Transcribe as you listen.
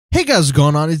guys, what's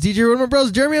going on? It's DJ with my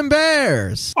bros, Jeremy and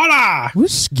Bears. Hola!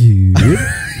 What's good?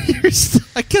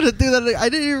 I couldn't do that. I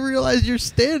didn't even realize you're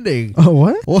standing. Oh,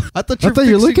 what? Well, I thought you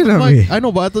were looking at me. I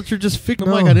know, but I thought you're just fixing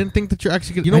the No. mic. I didn't think that you're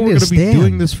actually gonna. You know, I we're need gonna to be stand.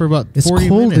 doing this for about It's 40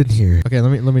 cold minutes. in here. Okay,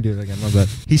 let me do it again. My bad.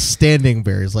 He's standing,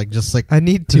 Bears. Just like I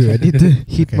need to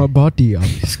heat Okay. my body up.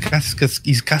 He's got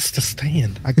to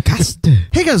stand. I got to.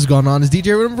 Hey guys, what's going on? It's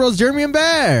DJ with my bros, Jeremy and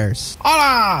Bears.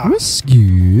 Hola! What's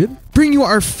good? Bring you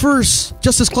our first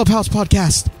Justice Clubhouse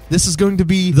podcast. This is going to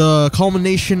be the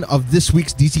culmination of this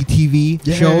week's DC TV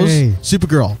Yay. shows.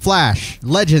 Supergirl, Flash,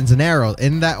 Legends, and Arrow,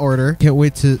 in that order. Can't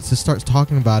wait to start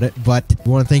talking about it. But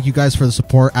we want to thank you guys for the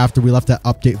support after we left that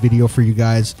update video for you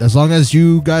guys. As long as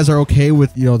you guys are okay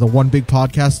with, the one big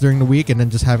podcast during the week and then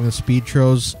just having the speed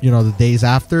shows, the days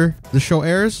after the show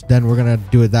airs, then we're going to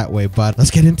do it that way. But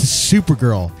let's get into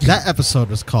Supergirl. That episode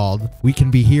was called We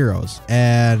Can Be Heroes.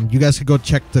 And you guys can go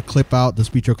check the clip out. The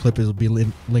speed show clip will be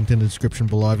linked in the description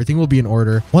below. Everything will be in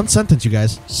order. One sentence, you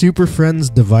guys. Super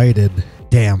Friends Divided.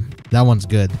 Damn, that one's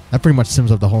good. That pretty much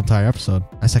sums up the whole entire episode.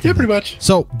 I second Yeah, that. pretty much.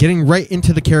 So, getting right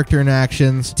into the character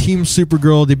interactions, Team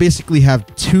Supergirl, they basically have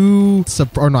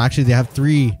they have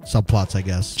three subplots, I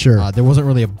guess. Sure. There wasn't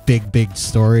really a big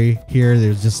story here.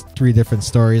 There's just three different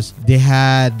stories. They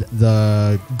had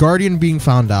the Guardian being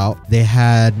found out. They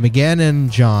had McGann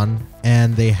and John,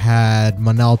 and they had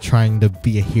Manel trying to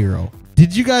be a hero.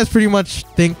 Did you guys pretty much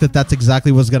think that that's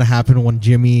exactly what's going to happen when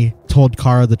Jimmy told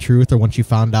Kara the truth or when she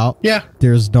found out? Yeah.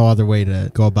 There's no other way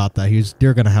to go about that.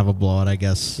 They're going to have a blowout, I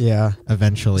guess. Yeah.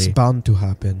 Eventually. It's bound to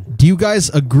happen. Do you guys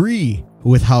agree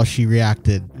with how she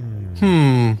reacted?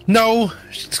 No.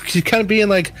 She's kind of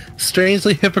being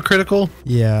strangely hypocritical.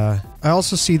 Yeah. I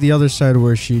also see the other side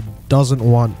where she doesn't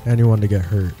want anyone to get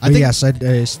hurt. I think- yes,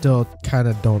 I still kind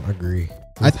of don't agree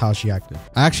with how she acted.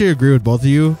 I actually agree with both of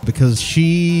you because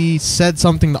she said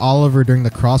something to Oliver during the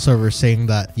crossover saying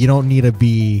that you don't need to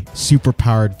be super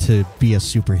powered to be a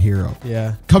superhero.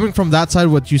 Yeah. Coming from that side,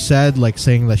 what you said,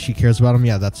 saying that she cares about him,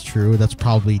 yeah, that's true. That's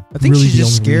probably I think really she's the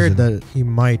just only scared reason. that he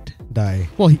might die.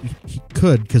 Well, he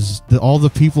could because all the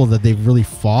people that they've really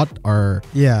fought are...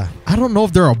 Yeah. I don't know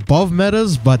if they're above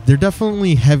metas, but they're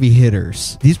definitely heavy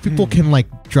hitters. These people can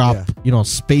drop,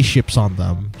 spaceships on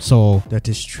them. So That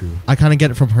is true. I kind of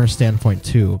get it from her standpoint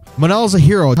too. Manel's a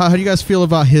hero. How do you guys feel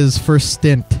about his first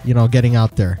stint, getting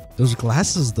out there? Those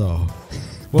glasses, though.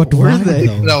 What were why, they?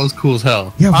 though? That was cool as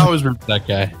hell. Yeah, I but- always remember that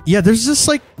guy. Yeah, there's just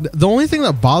the only thing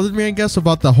that bothered me, I guess,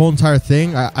 about the whole entire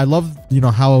thing. I love,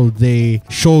 how they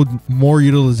showed more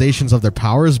utilizations of their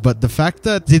powers, but the fact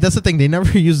that that's the thing, they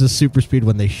never use the super speed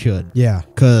when they should. Yeah.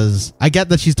 Because I get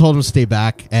that she's told him to stay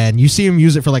back, and you see him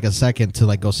use it for a second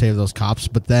to go save those cops,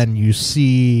 but then you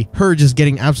see her just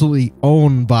getting absolutely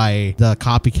owned by the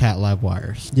copycat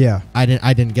Livewires. Yeah. I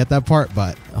didn't get that part,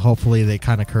 but hopefully they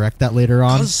kind of correct that later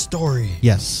on. Story.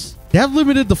 Yes. They have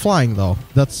limited the flying, though.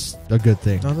 That's a good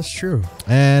thing. No, that's true.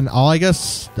 And all I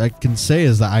guess I can say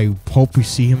is that I hope we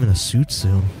see him in a suit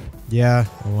soon. Yeah,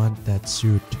 I want that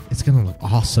suit. It's going to look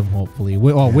awesome, hopefully.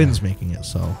 Wynn's making it,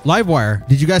 so. Livewire,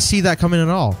 did you guys see that coming at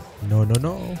all? No.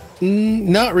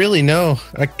 Not really, no.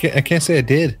 I can't say I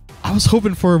did. I was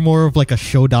hoping for more of a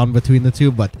showdown between the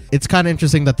two, but it's kind of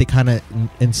interesting that they kind of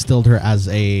instilled her as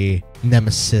a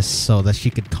nemesis so that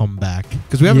she could come back.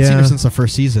 Because we haven't seen her since the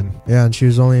first season. Yeah, and she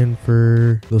was only in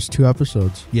for those 2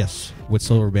 episodes. Yes, with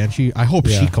Silver Banshee. I hope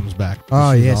she comes back.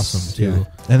 Oh, She's yes. awesome, too.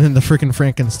 Yeah. And then the freaking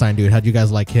Frankenstein dude. How'd you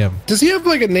guys like him? Does he have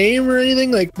a name or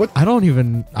anything? What? I don't They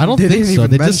think didn't so.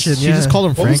 even They mention, she just called him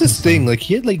What was Frankenstein. his thing?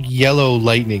 He had yellow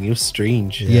lightning. It was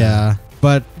strange. Yeah.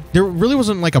 But there really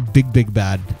wasn't a big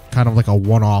bad, kind of a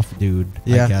one-off dude,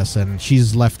 I guess. And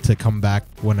she's left to come back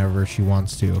whenever she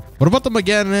wants to. What about the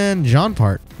McGann and John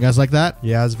part? You guys like that?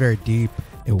 Yeah, it's very deep.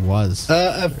 It was.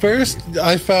 At first,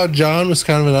 I found John was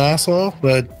kind of an asshole,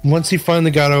 but once he finally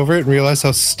got over it and realized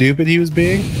how stupid he was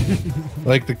being,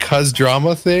 the cuz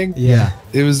drama thing, Yeah.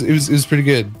 it was pretty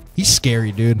good. He's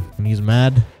scary, dude. When he's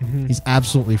mad, he's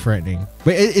absolutely frightening.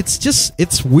 But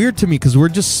it's weird to me because we're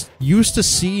just used to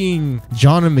seeing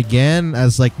John and McGann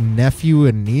as nephew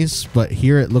and niece, but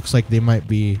here it looks like they might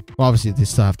be. Well, obviously they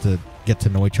still have to get to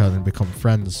know each other and become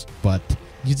friends, but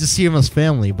you just see them as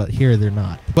family. But here they're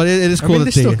not. But it is cool I mean,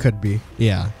 that they still could be.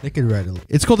 Yeah, They could write it.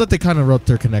 it's cool that they kind of wrote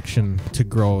their connection to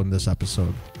grow in this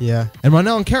episode. Yeah. And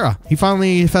Manel and Kara, he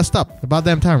finally fessed up. About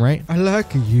damn time, right? I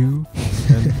like you.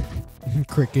 And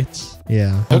crickets.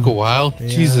 Yeah. Took a while. Yeah.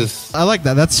 Jesus. I like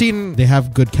that. That scene, they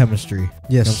have good chemistry. Yes.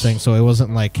 You know what I'm saying? So it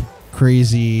wasn't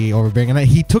crazy overbearing. And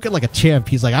he took it like a champ.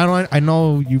 He's like, I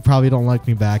know you probably don't like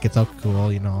me back. It's all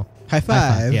cool, High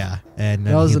five. Yeah. And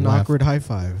That was he an left. awkward high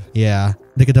five. Yeah.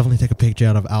 They could definitely take a page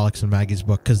out of Alex and Maggie's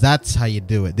book, because that's how you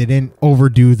do it. They didn't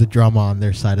overdo the drama on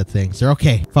their side of things. They're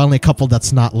okay. Finally, a couple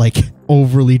that's not like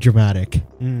overly dramatic.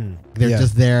 They're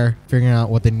just there figuring out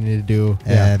what they need to do.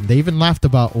 And they even laughed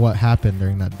about what happened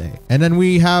during that day. And then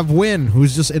we have Win,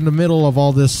 who's just in the middle of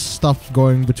all this stuff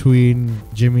going between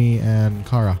Jimmy and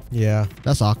Kara. Yeah.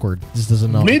 That's awkward. Just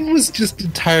doesn't know. Min was just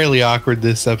entirely awkward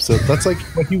this episode. That's like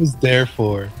what he was there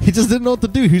for. He just didn't know what to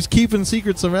do. He was keeping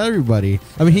secrets from everybody.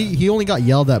 I mean, he only got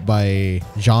yelled at by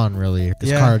Jean, really. Because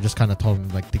Kara just kind of told him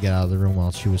like to get out of the room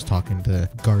while she was talking to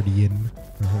Guardian.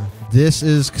 This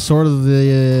is sort of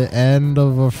the end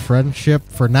of a friendship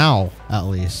for now, at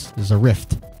least. There's a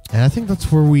rift. And I think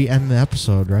that's where we end the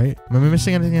episode, right? Am I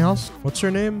missing anything else? What's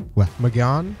her name? What?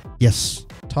 Magan? Yes.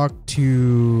 Talk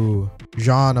to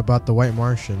Jean about the White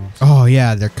Martians. Oh,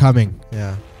 yeah, they're coming.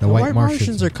 Yeah. The White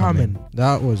Martians are coming.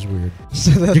 That was weird.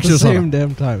 So at Jigsaw the same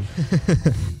damn time.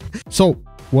 So,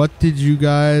 what did you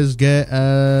guys get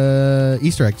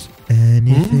Easter eggs?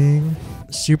 Anything?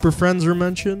 Super Friends were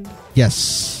mentioned?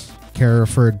 Yes. Kara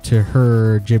referred to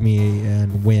her, Jimmy,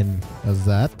 and Win as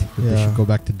that. They should go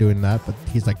back to doing that, but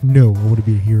he's like, no, I want to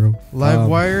be a hero.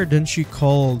 Livewire, didn't she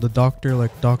call the doctor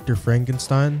like Dr.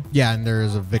 Frankenstein? Yeah, and there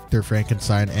is a Victor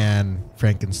Frankenstein and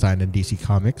Frankenstein in DC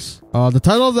Comics. The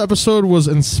title of the episode was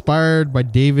inspired by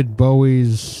David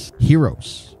Bowie's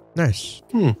Heroes. Nice.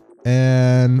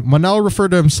 And Manel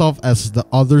referred to himself as the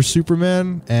other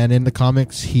Superman, and in the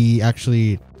comics, he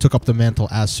actually took up the mantle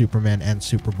as Superman and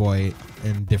Superboy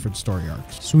in different story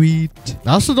arcs. Sweet.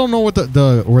 I also don't know what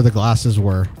the where the glasses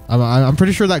were. I'm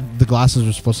pretty sure that the glasses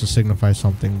were supposed to signify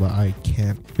something, but I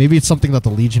can't. Maybe it's something that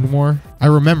the Legion wore. I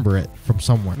remember it from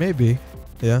somewhere. Maybe.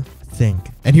 Yeah. I think.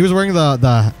 And he was wearing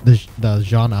the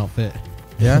Jean outfit.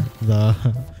 Yeah.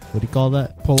 What do you call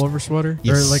that? Pullover sweater?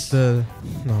 Yes. Or like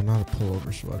no, not a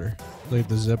pullover sweater. Like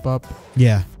the zip up?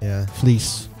 Yeah. Yeah.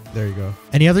 Fleece. There you go.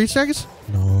 Any other Easter eggs?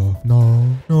 No.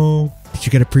 Did you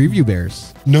get a preview,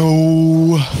 Bears?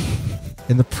 No.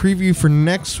 In the preview for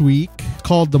next week,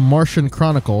 called The Martian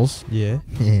Chronicles. Yeah.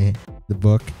 The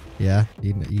book. Yeah.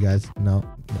 You guys know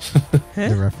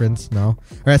the reference? No. All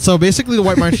right. So basically the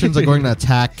White Martians are going to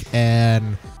attack,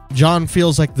 and John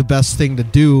feels like the best thing to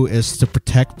do is to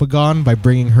protect Magan by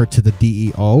bringing her to the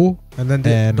DEO. And then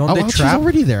they trap? She's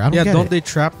already there. I don't get don't it. they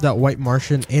trap that White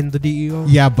Martian in the DEO?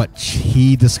 Yeah, but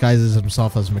he disguises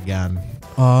himself as Magan.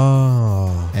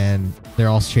 Oh. And they're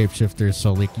all shapeshifters,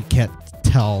 so like you can't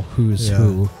tell who's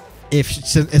who.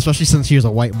 Especially since she was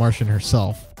a White Martian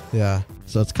herself. Yeah.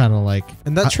 So it's kind of like...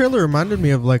 And that trailer reminded me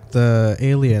of like the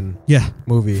Alien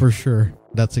movie. For sure.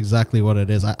 That's exactly what it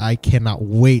is. I cannot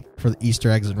wait for the Easter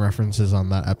eggs and references on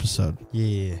that episode.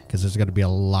 Yeah. Because there's going to be a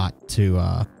lot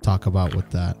to talk about with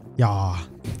that. Yeah.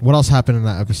 What else happened in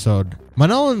that episode?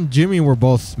 Manel and Jimmy were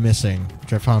both missing,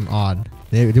 which I found odd.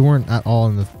 They weren't at all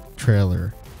in the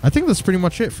trailer. I think that's pretty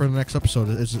much it for the next episode.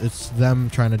 It's them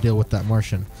trying to deal with that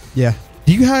Martian. Yeah.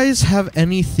 Do you guys have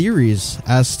any theories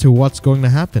as to what's going to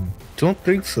happen? Don't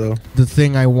think so. The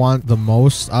thing I want the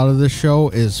most out of this show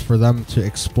is for them to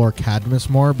explore Cadmus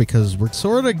more, because we're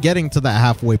sort of getting to that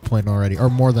halfway point already, or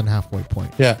more than halfway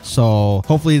point. Yeah. So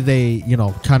hopefully they,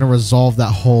 kind of resolve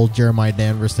that whole Jeremiah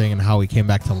Danvers thing and how he came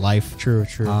back to life. True.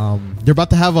 They're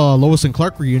about to have a Lois and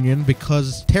Clark reunion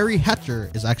because Terry Hatcher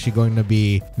is actually going to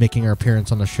be making her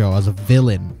appearance on the show as a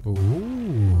villain.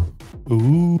 Ooh.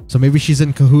 So maybe she's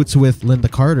in cahoots with Linda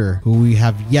Carter, who we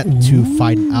have yet to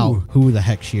find out who the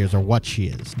heck she is or what she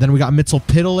is. Then we got Mitzel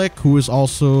Pitalik, who has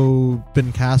also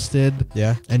been casted.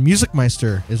 Yeah. And Music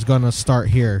Meister is going to start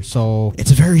here. So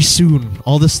it's very soon.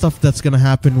 All this stuff that's going to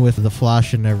happen with The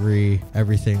Flash and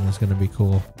everything is going to be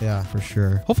cool. Yeah. For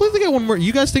sure. Hopefully they get one more.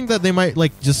 You guys think that they might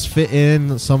just fit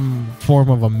in some form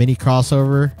of a mini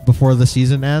crossover before the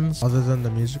season ends? Other than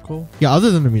the musical? Yeah,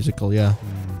 other than the musical, yeah.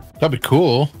 That'd be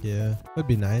cool. Yeah, that'd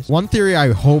be nice. One theory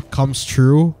I hope comes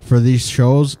true for these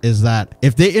shows is that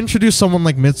if they introduce someone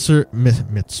like Mr.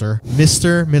 Mitzel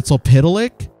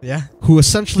Pitalik, who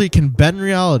essentially can bend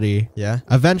reality,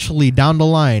 eventually down the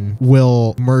line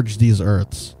will merge these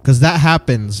Earths. Because that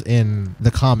happens in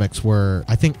the comics where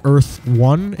I think Earth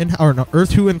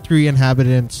 2 and 3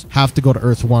 inhabitants have to go to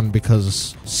Earth 1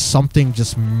 because something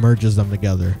just merges them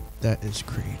together. That is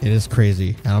crazy. It is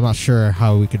crazy. And I'm not sure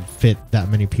how we could fit that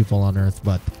many people on Earth,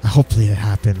 but hopefully it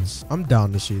happens. I'm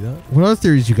down to see that. What other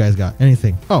theories you guys got?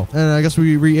 Anything? Oh, and I guess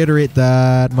we reiterate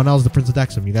that Monel's the Prince of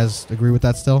Daxam. You guys agree with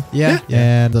that still? Yeah.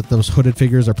 And that those hooded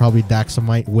figures are probably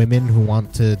Daxamite women who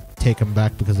want to take him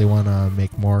back because they want to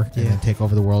make more and take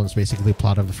over the world. It's basically the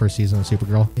plot of the first season of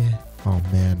Supergirl. Yeah. Oh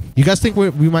man, you guys think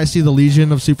we might see the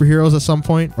Legion of Superheroes at some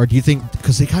point, or do you think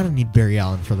because they kind of need Barry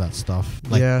Allen for that stuff,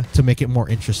 like to make it more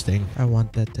interesting? I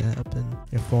want that to happen.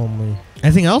 If only.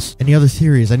 Anything else? Any other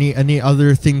theories? Any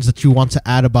other things that you want to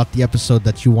add about the episode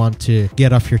that you want to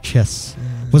get off your chest?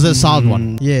 Was it a solid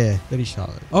one? Yeah, very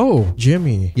solid. Oh,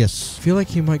 Jimmy. Yes. I feel like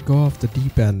he might go off the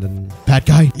deep end and... Bad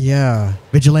guy? Yeah.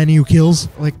 Vigilante who kills?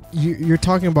 Like, you're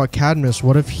talking about Cadmus.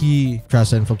 What if he... tries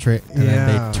to infiltrate and then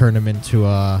they turn him into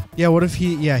a... Yeah, what if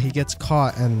he gets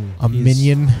caught and... a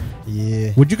minion?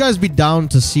 Yeah. Would you guys be down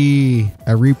to see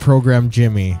a reprogrammed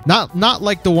Jimmy? Not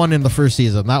like the one in the first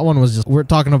season. That one was just... we're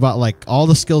talking about like all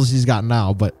the skills he's got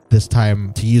now, but this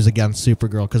time to use against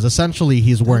Supergirl. Because essentially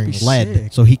he's wearing lead.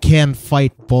 Sick. So he can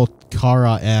fight both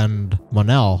Kara and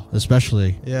Mon-El,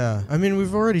 especially. Yeah. I mean,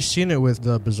 we've already seen it with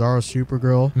the Bizarro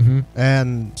Supergirl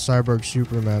and Cyborg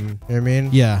Superman. You know what I mean?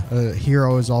 Yeah.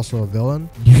 Hero is also a villain.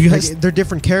 You guys... they're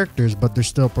different characters, but they're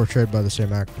still portrayed by the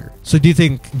same actor. So do you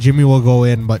think Jimmy will go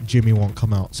in, but Jimmy won't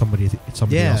come out? Somebody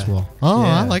else will. Oh,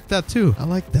 Yeah. I like that too. I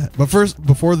like that. But first,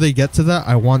 before they get to that,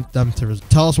 I want them to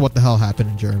tell us what the hell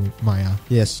happened in Jeremiah.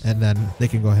 Yes. And then they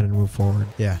can go ahead and move forward.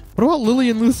 Yeah. What about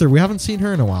Lillian Luthor? We haven't seen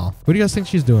her in a while. What do you guys think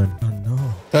she's doing? Oh, no.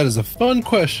 That is a fun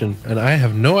question, and I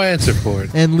have no answer for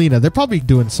it. And Lena, they're probably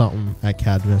doing something at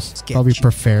Cadmus. Sketch. Probably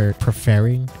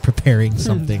preparing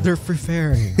something. They're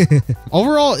preparing.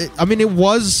 Overall, it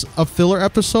was a filler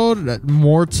episode,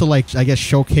 more to like, I guess,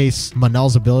 showcase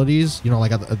Mon-El's abilities. You know,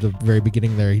 like at the very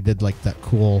beginning there, he did like that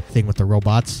cool thing with the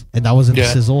robots, and that was in the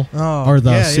Sizzle or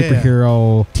the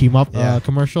superhero team up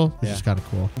commercial, which is kind of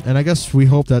cool. And I guess we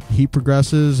hope that he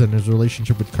progresses and his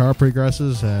relationship with Kara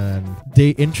progresses, and they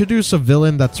introduce a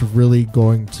villain that's really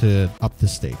going to up the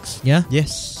stakes. Yeah?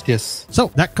 Yes. Yes.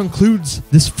 So that concludes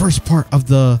this first part of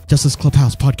the Justice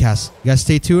Clubhouse podcast. You guys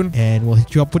stay tuned and we'll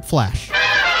hit you up with Flash.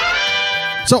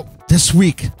 So this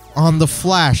week on The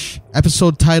Flash,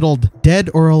 episode titled Dead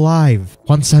or Alive.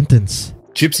 One sentence.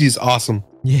 Gypsy is awesome.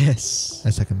 Yes. I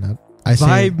second that.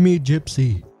 Vibe me,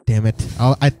 Gypsy. Damn it.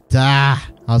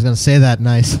 I was going to say that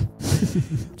nice.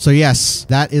 So yes,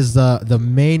 that is the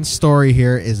main story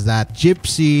here is that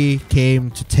Gypsy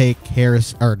came to take HR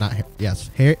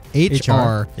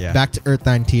back to Earth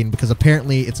 19 because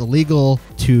apparently it's illegal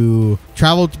to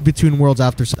travel between worlds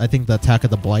after, I think, the attack of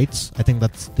the Blights. I think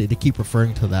that's, they keep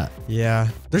referring to that. Yeah.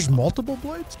 There's multiple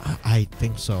Blights? I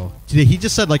think so. He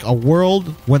just said like a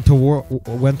world went to war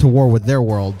with their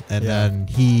world, and then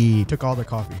he took all the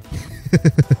coffee.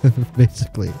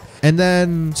 Basically. And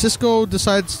then Cisco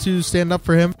decides to stand up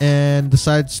for him and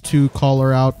decides to call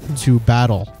her out to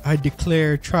battle. I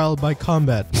declare trial by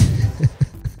combat.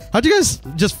 How'd you guys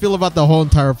just feel about the whole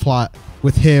entire plot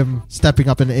with him stepping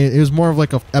up? And it was more of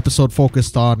like an episode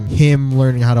focused on him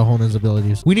learning how to hone his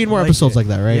abilities. We need more episodes like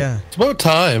that, right? Yeah. It's about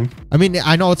time. I mean,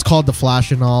 I know it's called The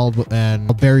Flash and all,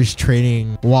 and Barry's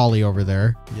training Wally over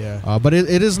there. Yeah. But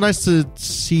it is nice to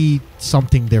see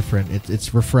something different.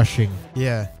 It's refreshing.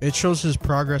 Yeah. It shows his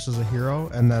progress as a hero,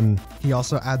 and then he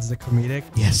also adds the comedic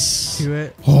to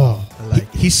it. Oh, I like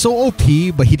it. He's so OP,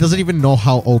 but he doesn't even know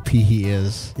how OP he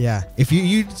is. Yeah. If you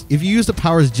use the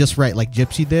powers just right, like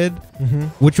Gypsy did,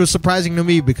 which was surprising to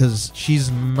me because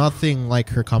she's nothing like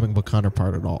her comic book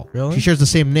counterpart at all. Really? She shares the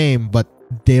same name, but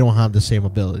they don't have the same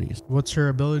abilities. What's her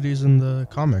abilities in the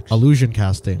comics? Illusion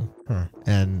casting.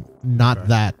 And not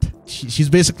that. She's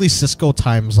basically Cisco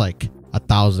times like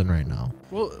 1,000 right now.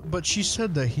 Well, but she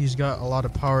said that he's got a lot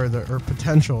of power or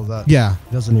potential that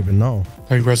he doesn't even know.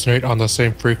 I resonate on the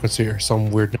same frequency or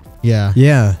some weird... Yeah.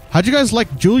 Yeah. How'd you guys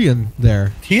like Julian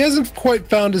there? He hasn't quite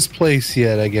found his place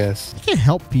yet, I guess. He can't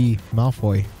help be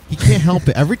Malfoy. He can't help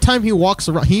it. Every time he walks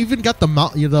around, he even got the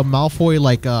Malfoy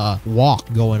like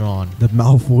walk going on. The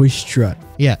Malfoy strut.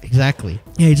 Yeah, exactly.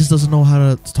 Yeah, he just doesn't know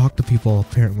how to talk to people,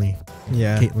 apparently.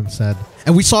 Yeah. Caitlin said.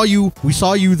 And we saw you,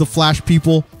 the Flash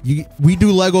people. We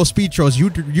do Lego speed shows.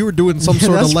 You were doing some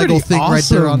sort of Lego thing right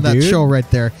there on that show right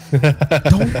there.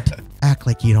 Don't act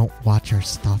like you don't watch our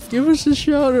stuff. Give us a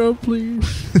shout out, please.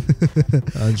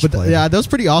 But yeah, that was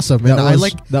pretty awesome. And I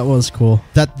like that was cool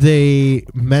that they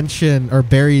mentioned, or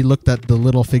Barry looked at the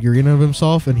little figurine of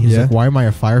himself and he's like, why am I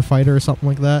a firefighter or something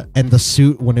like that? And the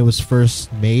suit, when it was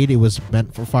first made, it was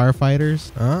meant for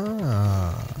firefighters.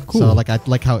 Cool. So I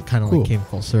like how it kind of like came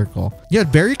full circle. Yeah,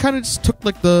 Barry kind of just took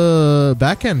like the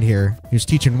back end here. He was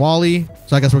teaching Wally.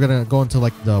 So I guess we're gonna go into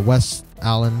like the West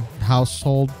Allen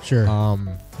household. Sure.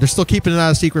 They're still keeping it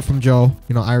out a secret from Joe.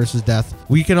 You know, Iris's death.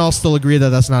 We can all still agree that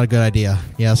that's not a good idea.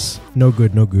 Yes. No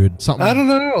good. Something I don't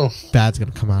know. bad's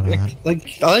gonna come out of that.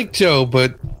 I like Joe,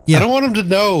 but I don't want him to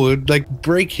know. It'd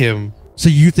break him. So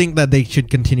you think that they should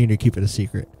continue to keep it a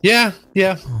secret? Yeah.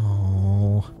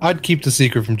 Oh, know. I'd keep the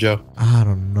secret from Joe. I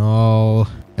don't know.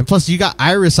 And plus, you got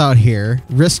Iris out here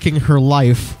risking her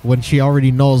life when she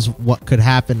already knows what could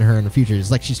happen to her in the future. It's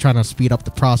like she's trying to speed up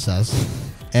the process.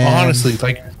 And Honestly,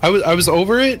 like I was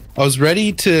over it. I was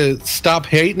ready to stop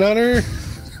hating on her,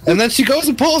 and then she goes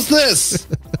and pulls this.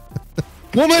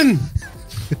 Woman,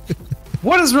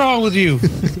 what is wrong with you?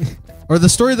 Or the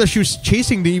story that she was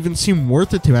chasing didn't even seem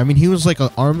worth it to me. I mean, he was like an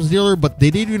arms dealer, but they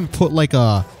didn't even put like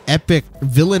a epic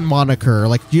villain moniker.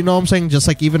 Like, you know what I'm saying? Just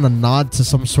like even a nod to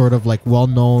some sort of like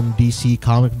well-known DC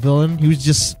comic villain. He was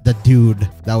just the dude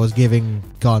that was giving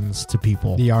guns to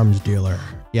people. The arms dealer.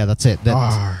 Yeah, that's it.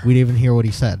 We didn't even hear what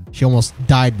he said. She almost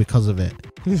died because of it.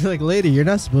 He's like, lady, you're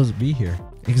not supposed to be here.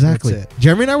 Exactly. That's it.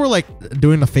 Jeremy and I were like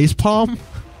doing a face palm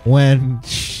when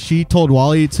she told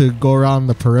Wally to go around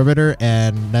the perimeter,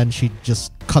 and then she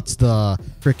just cuts the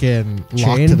freaking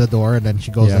lock Chain? to the door, and then she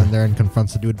goes Yeah. in there and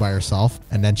confronts the dude by herself,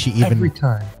 and then she even Every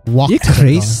time. walked You to the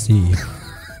crazy.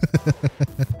 door.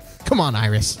 Come on,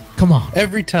 Iris. Come on.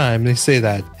 Every time they say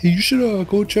that, hey, you should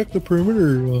go check the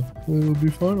perimeter. It'll be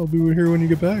fine. I'll be here when you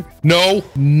get back. No,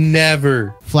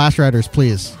 never. Flash Riders,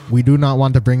 please. We do not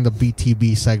want to bring the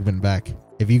BTB segment back.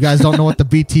 If you guys don't know what the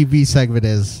BTB segment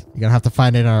is, you're gonna have to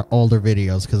find it in our older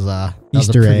videos, because that was a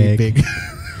Easter pretty egg. big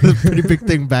a pretty big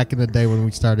thing back in the day when we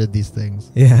started these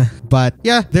things. Yeah. But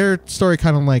yeah, their story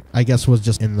kind of like, I guess, was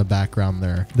just in the background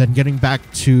there. Then getting back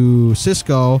to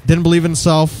Cisco, didn't believe in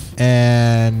himself,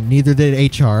 and neither did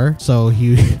HR. So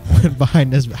he went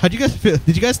behind his. How'd you guys feel?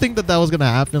 Did you guys think that was gonna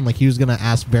happen? Like he was gonna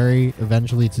ask Barry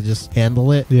eventually to just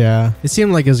handle it, Yeah. It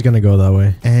seemed like it was going to go that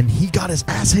way. and he got his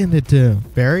ass handed to him.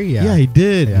 Barry? Yeah, he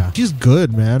did. Yeah. She's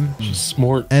good, man. She's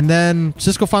smart. And then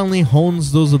Cisco finally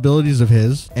hones those abilities of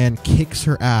his and kicks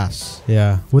her ass.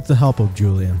 Yeah. With the help of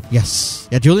Julian. Yes.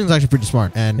 Yeah, Julian's actually pretty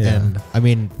smart. And Yeah. and I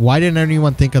mean, why didn't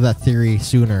anyone think of that theory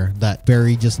sooner, that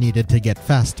Barry just needed to get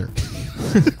faster?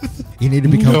 You need to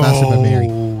become faster than Barry.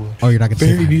 Oh, you're not going to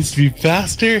say Barry that. needs to be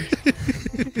faster.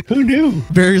 Who knew?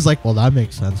 Barry's like, well, that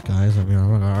makes sense, guys. I mean, I'm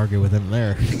not going to argue with him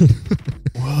there.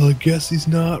 Well, I guess he's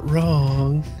not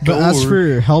wrong. But as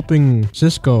for helping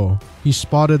Cisco, he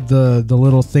spotted the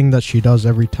little thing that she does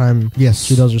every time Yes.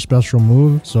 she does her special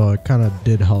move, so it kind of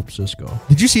did help Cisco.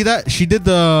 Did you see that? She did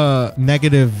the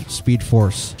negative speed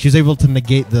force. She was able to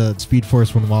negate the speed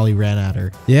force when Wally ran at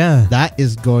her. Yeah. That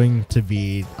is going to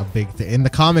be a big thing. In the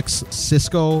comics,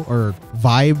 Cisco or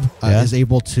Vibe Yeah. is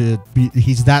able to be,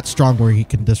 he's that strong where he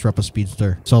can disrupt a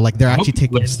speedster. So like they're actually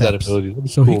taking that steps. ability. That'd be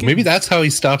So he cool. can- Maybe that's how he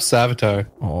stops Savitar.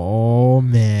 Oh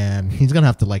man. He's gonna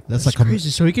have to like, that's That's like crazy.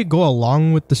 So he could go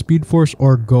along with the speed force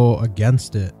or go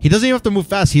against it. he doesn't even have to move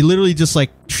fast. He literally just like,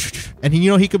 and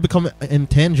he could become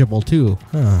intangible too.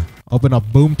 Huh. Open up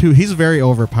Boom too. He's very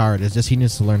overpowered. It's just he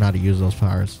needs to learn how to use those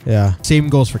powers. Yeah. Same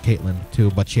goes for Caitlyn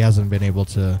too, but she hasn't been able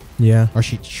to, Yeah. or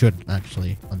she should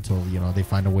actually, until they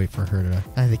find a way for her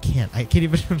to. They can't. I can't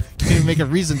even make a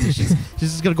reason to. She's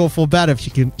just gonna go full bad if she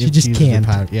can. She if just uses the can't.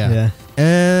 power. Yeah.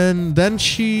 And then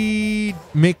she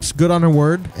makes good on her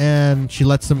word, and she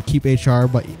lets them keep HR,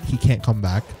 but he can't come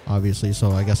back, obviously.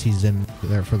 So I guess he's in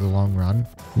there for the long run.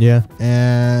 Yeah.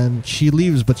 And she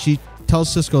leaves, but she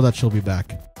tells Cisco that she'll be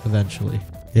back eventually.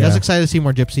 You guys excited to see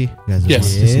more Gypsy? You guys Yes.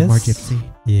 excited to see more Yes. Gypsy?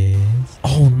 Yes.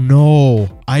 Oh no!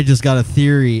 I just got a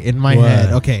theory in my What?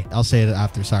 head. Okay, I'll say it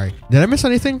after. Sorry. Did I miss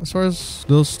anything as far as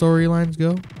those storylines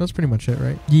go? That's pretty much it,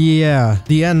 right? Yeah.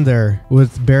 The end there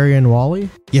with Barry and Wally.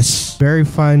 Yes. Barry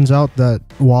finds out that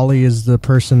Wally is the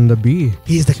person to be.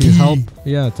 He's the To key. help.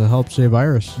 Yeah, to help save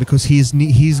Iris. Because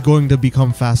he's going to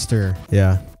become faster.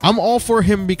 Yeah. I'm all for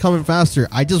him becoming faster.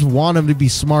 I just want him to be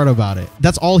smart about it.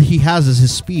 That's all he has is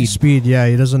his speed. Speed, yeah,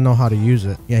 he doesn't know how to use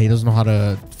it. Yeah, he doesn't know how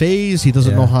to phase. He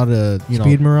doesn't Yeah. know how to,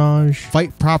 Speed Mirage,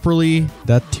 fight properly.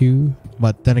 that too.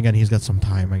 But then again, he's got some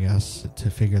time, I guess,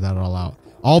 to figure that all out.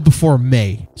 All before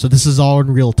May. So this is all in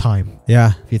real time,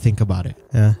 Yeah, if you think about it.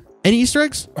 yeah. Any Easter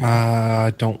eggs?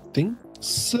 I don't think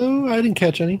so. I didn't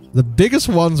catch any. The biggest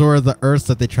ones were the Earths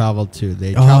that they traveled to.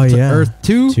 They Oh, traveled to yeah. Earth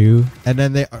 2, Two. and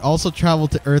then they also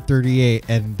traveled to Earth 38,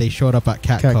 and they showed up at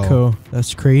Catco. Catco.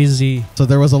 That's crazy. So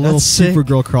there was a little That's sick.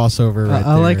 Supergirl crossover right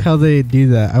I like there. how they do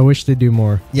that. I wish they do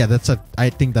more. Yeah, I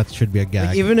think that should be a gag.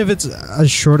 Like, even if it's as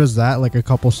short as that, like a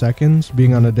couple seconds,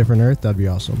 being on a different Earth, that'd be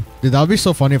awesome. Dude, that would be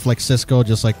so funny if like Cisco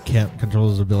just like can't control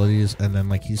his abilities, and then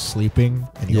like he's sleeping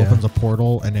and he Yeah. opens a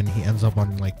portal, and then he ends up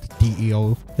on like the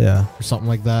DEO Yeah. or something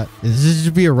like that. This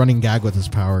should be a running gag with his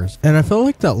powers. And I feel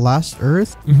like that last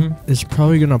Earth Mm-hmm. is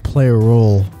probably going to play a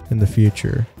role in the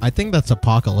future. I think that's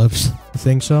Apocalypse. You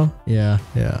think so? Yeah,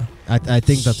 Yeah. I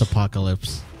think that's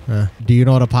Apocalypse. Do you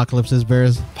know what Apocalypse is,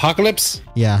 Bears? Apocalypse?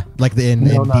 Yeah, like in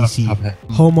DC.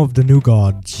 Home of the new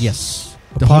gods. Yes.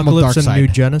 the home of Apocalypse and New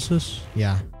Darkseid. Genesis.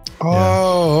 Yeah.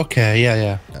 Oh, okay.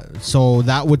 Yeah. So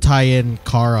that would tie in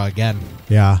Kara again.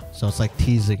 Yeah. So it's like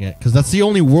teasing it. Because that's the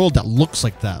only world that looks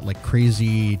like that. Like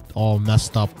crazy, all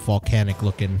messed up, volcanic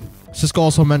looking. Cisco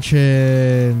also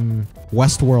mentioned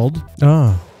Westworld,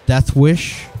 Death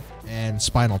Wish, and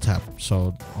Spinal Tap.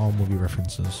 So all movie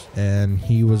references. And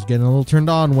he was getting a little turned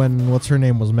on when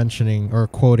what's-her-name was mentioning or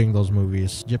quoting those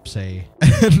movies. Gypsy.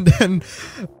 And then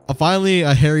finally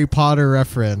a Harry Potter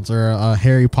reference or a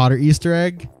Harry Potter Easter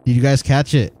egg. Did you guys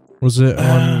catch it? Was it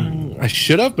on I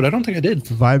should have, but I don't think I did.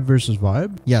 Vibe versus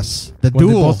Vibe? Yes. The When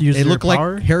they duel. both use They their look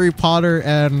power? like Harry Potter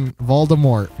and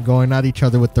Voldemort going at each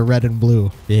other with the red and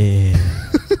blue. Yeah.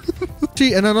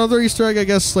 See, and another Easter egg, I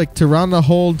guess, like to round the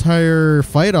whole entire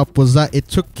fight up was that it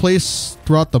took place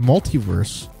throughout the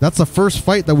multiverse. That's the first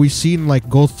fight that we've seen like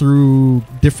go through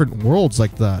different worlds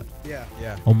like that.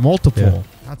 Yeah. Or multiple. Yeah.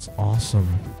 That's awesome.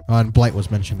 And Blight was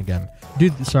mentioned again.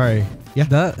 Dude, sorry. Yeah.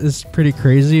 That is pretty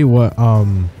crazy what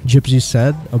Gypsy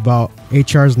said about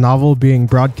HR's novel being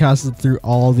broadcasted through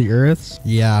all the Earths,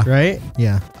 Yeah. right?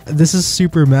 Yeah. This is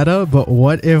super meta, but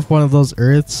what if one of those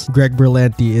Earths, Greg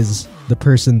Berlanti, is the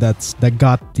person that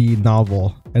got the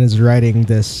novel and is writing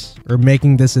this or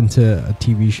making this into a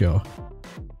TV show?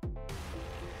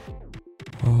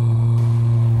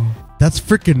 Oh, that's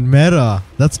freaking meta.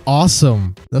 That's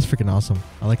awesome. That's freaking awesome.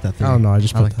 I like that theory. I don't know. I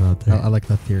just put that out there. I like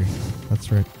that theory.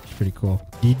 That's right. It's pretty cool.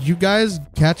 Did you guys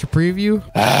catch a preview?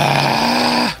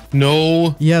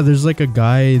 No. Yeah, there's like a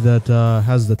guy that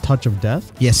has the touch of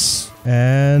death, Yes.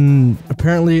 and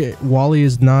apparently Wally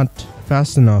is not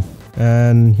fast enough,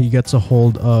 and he gets a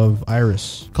hold of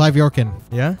Iris. Clive Yorkin.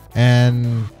 Yeah?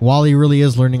 And Wally really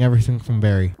is learning everything from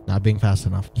Barry, not being fast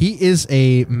enough. He is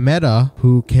a meta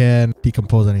who can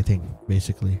decompose anything,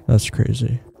 basically. That's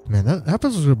crazy. Man, that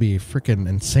episode's gonna be freaking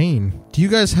insane. Do you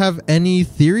guys have any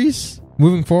theories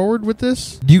moving forward with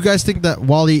this? Do you guys think that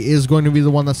Wally is going to be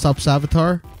the one that stops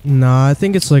Savitar? Nah, I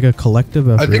think it's like a collective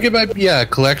effort. I think it might be, a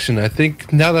collection. I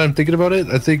think now that I'm thinking about it,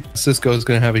 I think Cisco is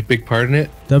going to have a big part in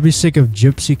it. That'd be sick if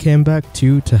Gypsy came back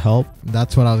too to help.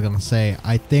 That's what I was gonna say.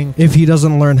 I think. If he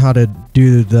doesn't learn how to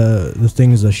do the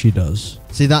things that she does.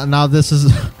 See that now. This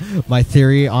is my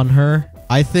theory on her.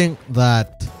 I think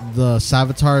that the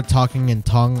Savitar talking in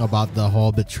tongue about the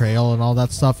whole betrayal and all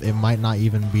that stuff, it might not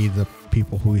even be the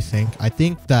people who we think. I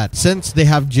think that since they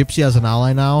have Gypsy as an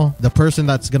ally now, the person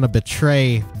that's gonna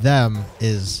betray them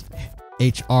is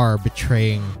HR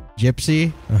betraying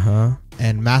Gypsy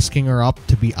and masking her up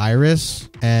to be Iris,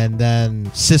 and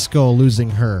then Cisco losing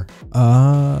her.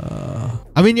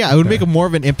 I mean, yeah, it would make more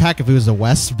of an impact if it was the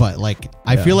West, but like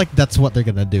I feel like that's what they're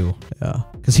gonna do. Yeah.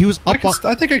 Because he was I up on,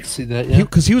 think I can see that, yeah.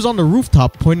 because he was on the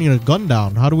rooftop pointing a gun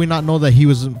down. How do we not know that he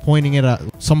was pointing it at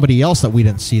somebody else that we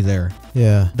didn't see there?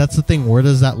 Yeah. That's the thing. Where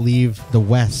does that leave the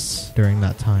West during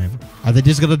that time? Are they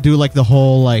just gonna do like the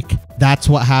whole like that's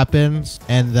what happens,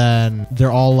 and then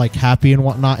they're all like happy and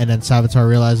whatnot, and then Savitar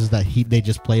realizes that they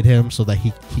just played him so that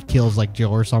he kills like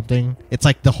Joe or something? It's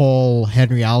like the whole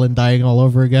Henry Allen dying all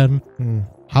over again.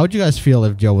 How would you guys feel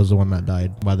if Joe was the one that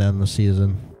died by the end of the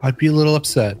season? I'd be a little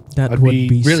upset. That I'd would be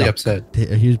be really suck. upset.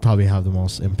 He'd probably have the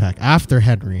most impact after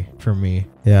Henry for me,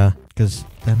 Yeah. because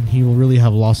then he will really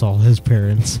have lost all his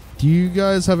parents. Do you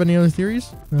guys have any other theories?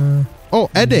 Oh,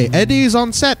 Ede. Ede's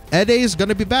on set. Ede's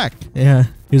gonna be back. Yeah.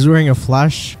 He's wearing a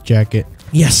Flash jacket.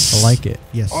 Yes. I like it.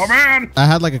 Yes. Oh, man! I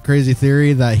had like a crazy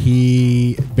theory that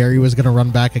Barry was gonna run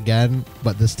back again,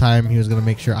 but this time he was gonna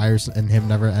make sure Iris and him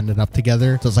never ended up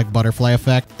together. So it's like butterfly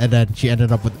effect, and then she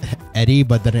ended up with Eddie,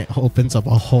 but then it opens up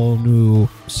a whole new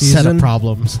set of Season?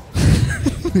 problems.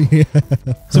 Yeah.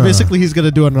 So basically, he's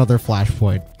gonna do another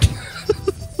Flashpoint.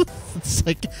 It's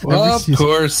like every Of season.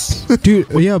 course. Dude,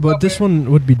 yeah, but this one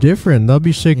would be different. That'd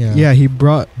be sick. Yeah. Yeah, he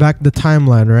brought back the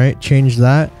timeline, right? Changed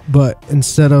that. But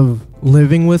instead of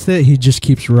living with it, he just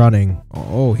keeps running.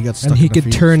 Oh, he got stuck. And he in the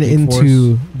could turn Speed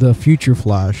into Force, the future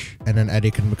Flash. and then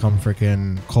Eddie can become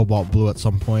freaking Cobalt Blue at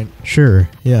some point. Sure,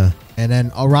 yeah. And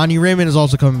then Ronnie Raymond is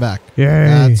also coming back. Yay.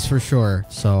 That's for sure.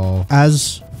 So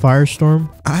As Firestorm?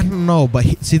 I don't know, but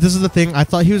see, this is the thing. I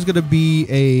thought he was gonna be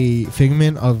a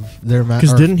figment of their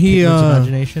 'Cause didn't he,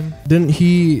 imagination. Didn't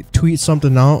he tweet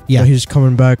something out? Yeah. That he's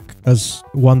coming back as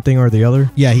one thing or the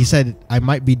other? Yeah, he said I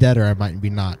might be dead or I might be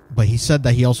not. But he said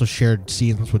that he also shared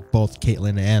scenes with both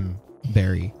Caitlin and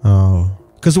Barry. Oh.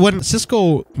 Because when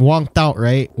Cisco wonked out,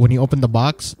 right, when he opened the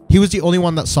box, he was the only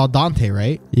one that saw Dante,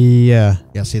 right? Yeah.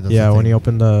 Yeah, see, that's Yeah, the when thing. he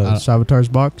opened the Savitar's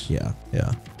box? Yeah.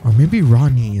 Yeah. Or maybe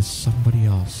Ronnie is somebody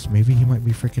else. Maybe he might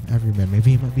be freaking Everyman.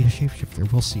 Maybe he might be a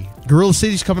shapeshifter. We'll see. Gorilla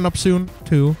City's coming up soon,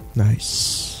 too.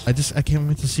 Nice. I can't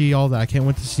wait to see all that. I can't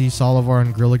wait to see Solivar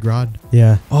and Gorilla Grodd.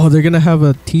 Yeah. Oh, they're gonna have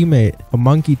a teammate, a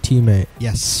monkey teammate.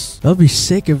 Yes. That'd be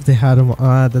sick if they had him.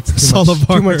 That's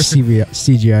Solivar. Too much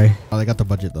CGI. Oh, they got the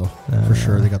budget, though. For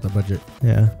sure, they got the budget.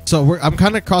 Yeah. So I'm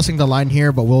kind of crossing the line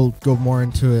here, but we'll go more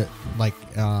into it like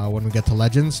when we get to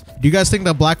Legends. Do you guys think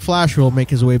that Black Flash will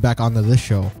make his way back onto this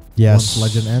show? Yes.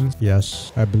 Once Legend ends?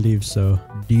 Yes, I believe so.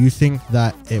 Do you think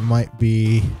that it might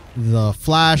be the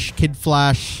Flash, Kid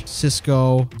Flash,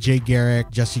 Cisco, Jay Garrick,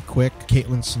 Jesse Quick,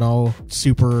 Caitlin Snow,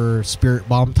 super spirit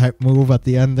bomb type move at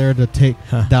the end there to take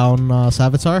down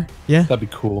Savitar? Yeah. That'd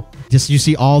be cool. Just you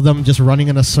see all of them just running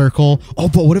in a circle. Oh,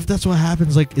 but what if that's what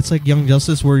happens? Like it's like Young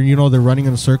Justice where they're running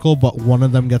in a circle, but one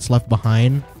of them gets left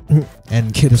behind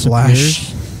and Kid disappears.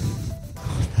 Flash.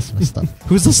 That's messed up.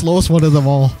 Who's the slowest one of them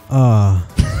all?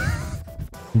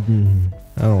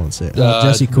 I don't want to say it.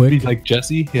 Jesse Quick. Like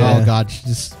Jesse? Yeah. Oh god, she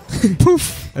just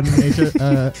poof, and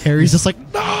Harry's just like,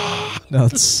 nah.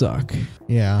 That'd suck.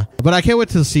 Yeah, but I can't wait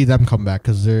to see them come back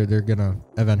because they're gonna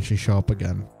eventually show up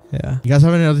again. Yeah. You guys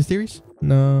have any other theories?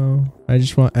 No, I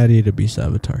just want Eddie to be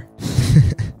Savitar.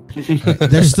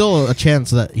 There's still a chance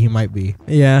that he might be.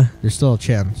 Yeah, There's still a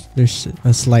chance. there's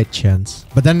a slight chance.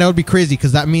 But then that would be crazy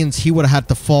because that means he would have had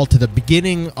to fall to the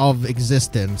beginning of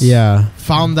existence. Yeah.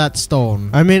 Found that stone.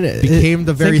 I mean, Became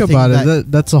the very think thing about that-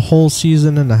 it. That's a whole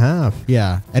season and a half.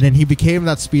 Yeah. And then he became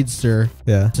that speedster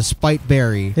Yeah. to spite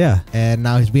Barry. Yeah. And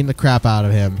now he's beating the crap out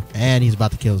of him. And he's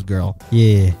about to kill his girl.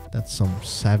 Yeah. That's some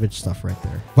savage stuff right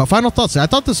there. But final thoughts. I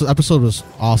thought this episode was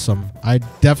awesome. I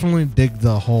definitely dig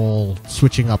the whole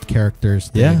switching up characters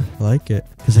thing. Yeah. I like it.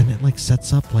 Because then it like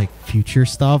sets up like future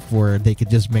stuff where they could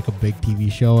just make a big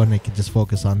TV show and they could just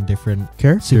focus on different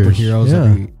Characters. superheroes Yeah.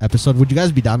 every episode. Would you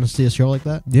guys be down to see a show like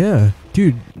that? Yeah.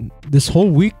 Dude, this whole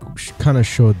week kind of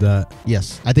showed that.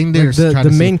 Yes. I think they're Like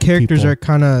the main characters are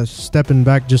kind of stepping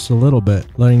back just a little bit,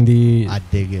 letting the I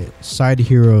dig it. side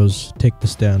heroes take the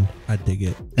stand. I dig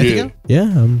it. Anything else?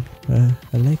 Yeah,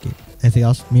 I like it. Anything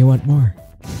else? Me want more.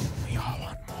 We all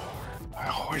want more. I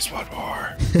always want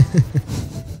more.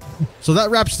 So that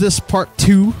wraps this part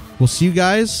 2. We'll see you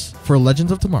guys for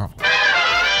Legends of Tomorrow.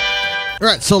 All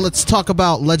right, so let's talk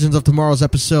about Legends of Tomorrow's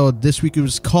episode. This week it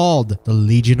was called The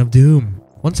Legion of Doom.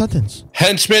 One sentence.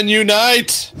 Henchmen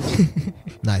unite!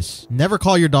 Nice. Never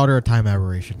call your daughter a time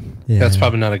aberration. Yeah. That's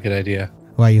probably not a good idea.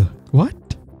 Why you?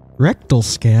 What? Rectal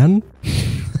scan?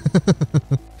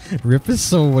 Rip is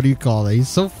so, what do you call it? He's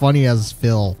so funny as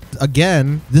Phil.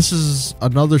 Again, this is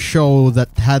another show that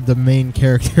had the main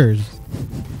characters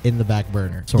in the back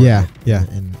burner. Sort Yeah, of, yeah.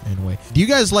 In a way. Do you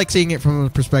guys like seeing it from the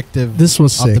perspective This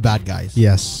was of sick. the bad guys?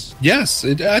 Yes. Yes,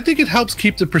 I think it helps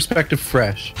keep the perspective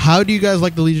fresh. How do you guys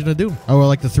like the Legion of Doom? Oh, well,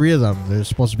 like the 3 of them. There's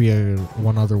supposed to be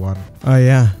one other one. Oh,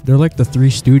 yeah. They're like the Three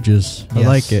Stooges. I Yes.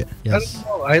 like it. I Yes. don't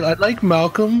know. I like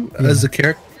Malcolm as a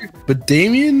character, but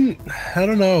Damien, I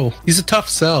don't know. He's a tough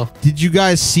sell. Did you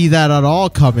guys see that at all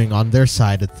coming on their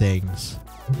side of things?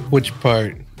 Which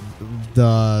part?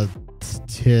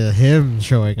 Him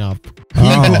showing up.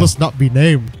 Oh. He must not be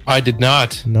named. I did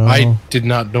not. No. I did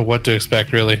not know what to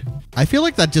expect, really. I feel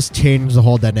like that just changed the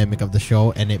whole dynamic of the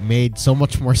show, and it made so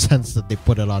much more sense that they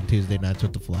put it on Tuesday nights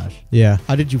with the Flash. Yeah.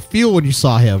 How did you feel when you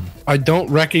saw him? I don't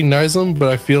recognize him, but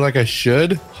I feel like I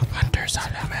should. Hunters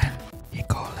on him, man. He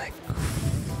go like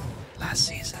last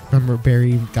season. Remember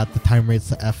Barry got the time rates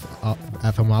to F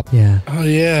him up? Yeah. Oh,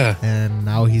 yeah. And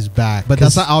now he's back. But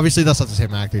that's not the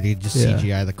same actor. He just Yeah.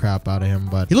 CGI the crap out of him.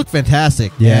 But he looked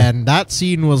fantastic. Yeah. And that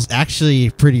scene was actually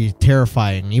pretty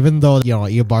terrifying. Even though,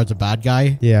 Eobard's a bad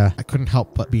guy. Yeah. I couldn't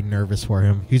help but be nervous for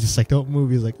him. He was just like, don't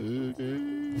move. He's like,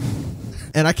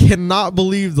 and I cannot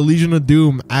believe the Legion of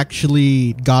Doom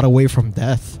actually got away from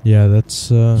death. Yeah, that's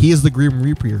He is the Grim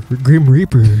Reaper. Grim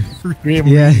Reaper.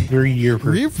 Yeah.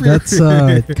 Reaper. That's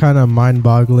kind of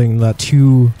mind-boggling that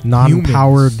two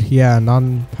non-powered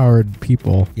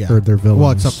people are their villains.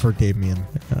 Well, except for Damien.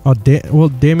 Oh,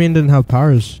 Damien didn't have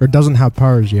powers, or doesn't have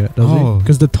powers yet, does he?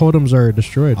 Because the totems are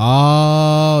destroyed.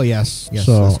 Oh, yes. Yes,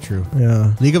 So, that's true.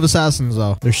 Yeah. League of Assassins,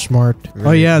 though. They're smart.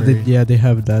 Very, They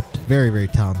have that. Very, very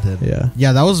talented. Yeah.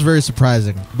 Yeah, that was very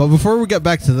surprising. But before we get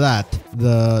back to that,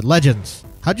 the Legends.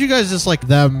 How'd you guys just like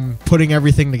them putting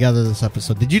everything together this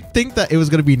episode? Did you think that it was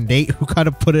gonna be Nate who kind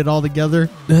of put it all together?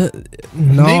 No.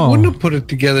 Nate wouldn't have put it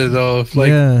together though if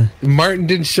Martin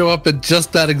didn't show up at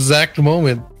just that exact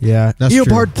moment. Yeah, that's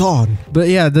Eobard Thawne. But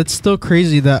yeah, that's still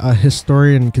crazy that a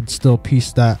historian could still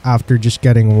piece that after just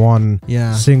getting one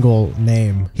single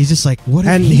name. He's just like, what?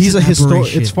 And he's a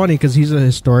historian. It's funny because he's a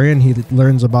historian. He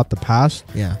learns about the past.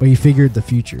 Yeah, but he figured the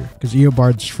future because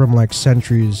Eobard's from like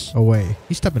centuries away.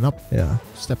 He's stepping up. Yeah,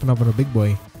 stepping up on a big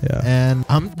boy. Yeah, and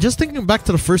I'm just thinking back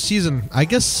to the first season. I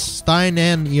guess Stein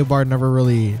and Eobard never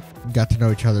really got to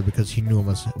know each other because he knew him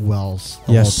as Wells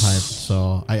the whole time.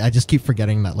 So I just keep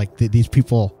forgetting that like these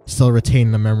people still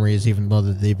retain the memories even though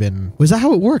that they've been. Was that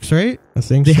how it works, right? I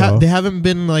think they so. They haven't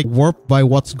been like warped by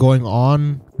what's going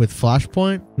on with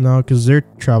Flashpoint. No, because they're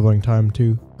traveling time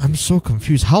too. I'm so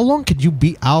confused. How long could you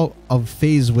be out of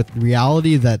phase with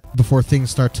reality that before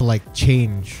things start to like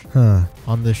change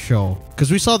on this show? Because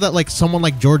we saw that like someone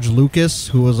like George Lucas,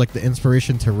 who was like the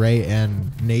inspiration to Ray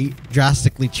and Nate,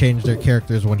 drastically changed their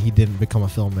characters when he didn't become a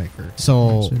filmmaker.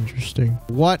 So that's interesting.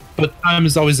 What? But time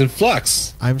is always in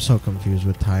flux. I'm so confused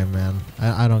with time, man.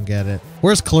 I don't get it.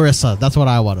 Where's Clarissa? That's what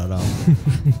I want to know.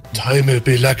 Time will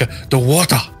be like the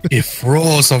water. It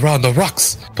rolls around the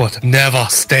rocks, but never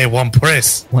stay one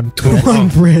place. One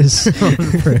press.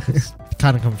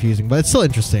 Kind of confusing, but it's still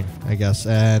interesting, I guess.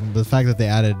 And the fact that they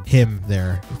added him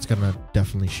there, it's gonna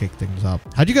definitely shake things up.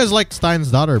 How'd you guys like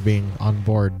Stein's daughter being on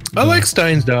board? I like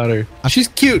Stein's daughter. She's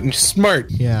cute and she's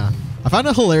smart. Yeah. I find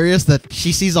it hilarious that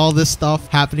she sees all this stuff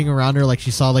happening around her. Like she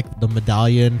saw like the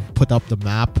medallion put up the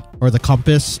map or the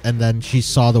compass, and then she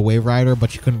saw the Wave Rider, but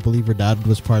she couldn't believe her dad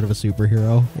was part of a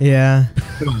superhero. Yeah.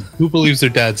 Who believes their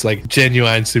dad's like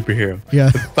genuine superhero? Yeah.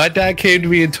 If my dad came to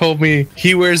me and told me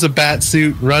he wears a bat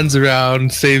suit, runs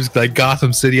around, saves like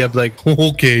Gotham City, I'd be like,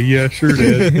 okay, yeah, sure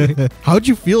did. How'd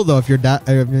you feel though if your dad,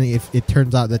 I mean, if it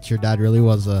turns out that your dad really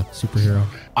was a superhero?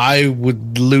 I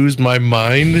would lose my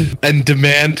mind and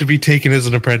demand to be taken as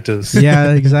an apprentice.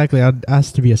 Yeah, exactly. I'd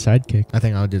ask to be a sidekick. I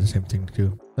think I would do the same thing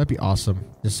too. That'd be awesome.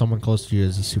 Just someone close to you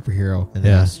is a superhero and they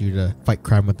ask you to fight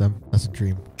crime with them. That's a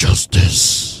dream.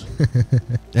 Justice.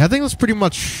 Yeah, I think that's pretty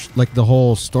much like the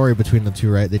whole story between the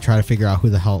two, right? They try to figure out who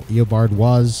the hell Eobard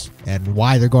was and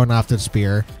why they're going after the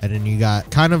spear. And then you got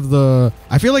kind of the...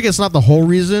 I feel like it's not the whole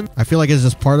reason. I feel like it's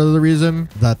just part of the reason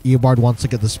that Eobard wants to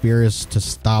get the spear is to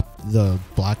stop the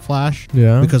Black Flash.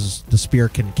 Yeah. Because the spear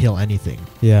can kill anything.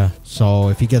 Yeah. So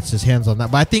if he gets his hands on that...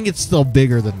 But I think it's still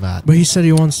bigger than that. But he said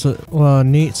he wants to... Well,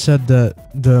 Nate said that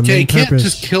the main he can't purpose...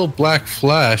 just kill Black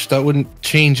Flash. That wouldn't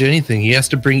change anything. He has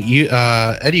to bring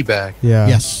Eddie back. Yeah.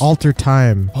 Yes. Alter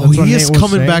time. Oh, he is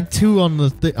coming back too on the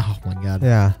thing. Oh my god.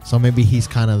 Yeah. So maybe he's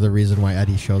kind of the reason why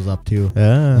Eddie shows up too.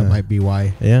 Yeah. That might be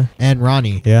why. Yeah. And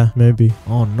Ronnie. Yeah, maybe.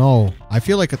 Oh no. I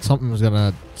feel like something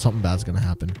bad's gonna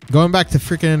happen. Going back to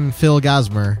freaking Phil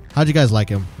Gasmer. How'd you guys like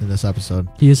him in this episode?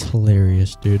 He is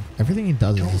hilarious, dude. Everything he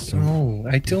does is just so... No,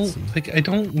 I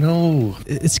don't know.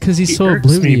 It's because he's He so irks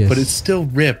oblivious. me, but it's still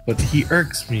Rip, but he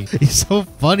irks me. He's so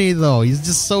funny though. He's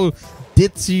just so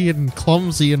ditzy and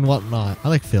clumsy and whatnot. I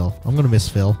like Phil. I'm gonna miss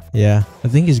Phil. Yeah. I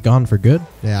think he's gone for good.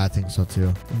 Yeah, I think so too.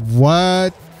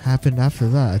 What happened after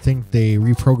that? I think they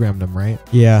reprogrammed him, right?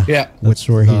 Yeah. Yeah. That's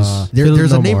where he's...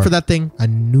 There's a name for that thing. A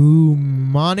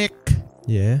mnemonic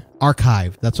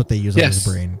archive. That's what they use on his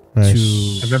brain.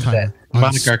 Nice. I remember that.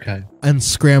 Mnemonic archive.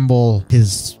 Unscramble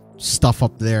his stuff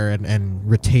up there and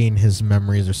retain his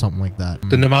memories or something like that.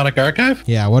 The mnemonic archive?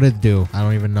 Yeah, what did it do? I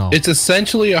don't even know. It's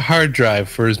essentially a hard drive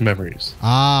for his memories.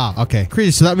 Ah, okay.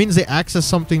 Crazy. So that means they access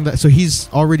something that... So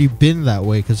he's already been that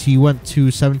way because he went to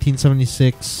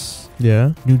 1776...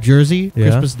 Yeah. New Jersey,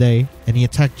 Christmas Day, and he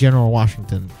attacked General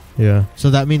Washington. Yeah.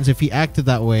 So that means if he acted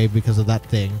that way because of that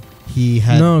thing, he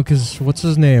had... No, because what's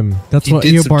his name? That's He what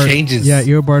did some Eobard... changes. Yeah,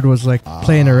 Eobard was like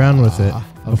playing around with it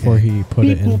before he put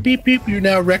it in. Beep, beep, you're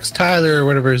now Rex Tyler or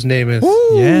whatever his name is.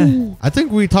 Ooh. Yeah. I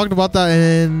think we talked about that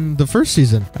in the first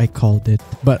season. I called it.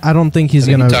 But I don't think he's I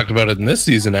think gonna... we talked about it in this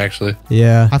season, actually.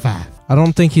 Yeah. High five. I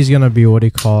don't think he's gonna be, what do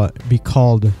you call it? Be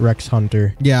called Rex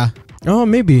Hunter. Yeah. Oh,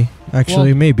 maybe.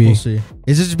 Actually, Well, maybe. We'll see.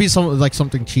 Is it just be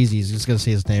something cheesy? He's just going to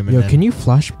say his name. And Yo, then, can you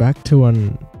flash back to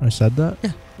when I said that?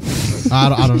 Yeah.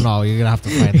 I don't know. You're going to have to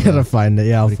find You it. gotta find it.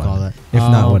 Yeah, I'll What do you find call it. that?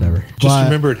 If not, whatever. Just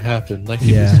remember it happened like it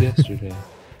was yesterday.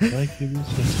 Like it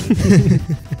was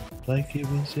yesterday. Like it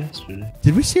was yesterday.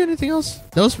 Did we see anything else?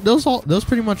 That was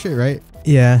pretty much it, right?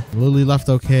 Yeah. Lily left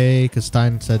okay because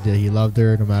Stein said that he loved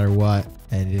her no matter what.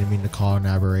 And he didn't mean to call her an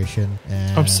aberration.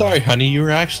 And I'm sorry, honey. You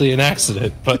were actually an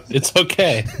accident, but it's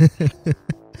okay.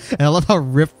 And I love how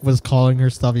Rip was calling her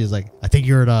stuff. He was like, I think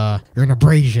you're an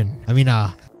abrasion. I mean,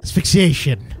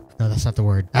 asphyxiation. No, that's not the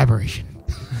word. Aberration.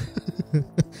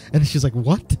 And she's like,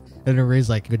 what? And then Ray's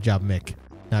like, good job, Mick.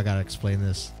 Now I gotta explain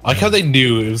this. I like how they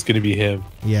knew it was going to be him.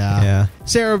 Yeah.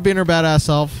 Sarah being her badass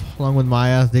self, along with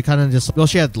Maya, they kind of just... Well,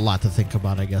 she had a lot to think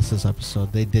about, I guess, this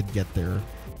episode. They did get their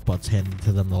butts handed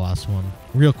to them the last one.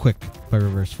 Real quick by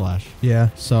Reverse Flash. Yeah.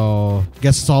 So, I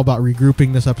guess it's all about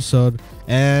regrouping this episode.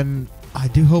 And I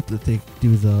do hope that they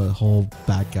do the whole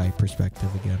bad guy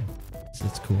perspective again.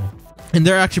 It's cool. And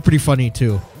they're actually pretty funny,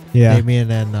 too. Yeah.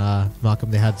 Damien and Malcolm,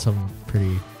 they had some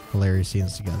pretty hilarious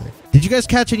scenes together. Did you guys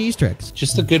catch any Easter eggs?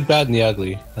 Just the good, bad, and the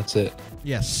ugly. That's it.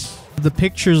 Yes. The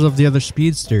pictures of the other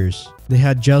speedsters. They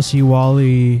had Jesse,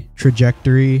 Wally,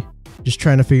 Trajectory, just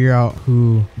trying to figure out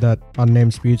who that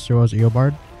unnamed speedster was,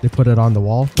 Eobard. They put it on the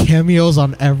wall. Cameos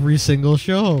on every single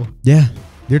show. Yeah.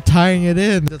 They're tying it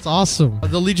in. That's awesome.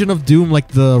 The Legion of Doom, like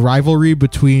the rivalry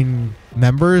between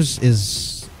members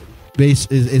is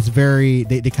very...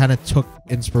 They kind of took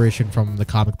inspiration from the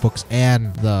comic books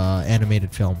and the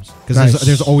animated films. Because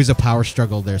there's always a power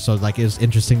struggle there. So like it's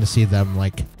interesting to see them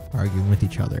like arguing with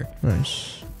each other.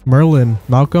 Nice. Merlin,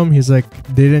 Malcolm, he's like,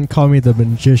 they didn't call me the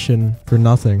magician for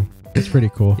nothing. It's pretty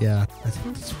cool. Yeah. I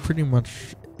think that's pretty much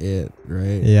it,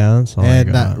 right? Yeah, that's all And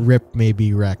I got. that Rip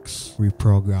Maybe Rex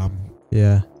reprogram.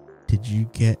 Yeah. Did you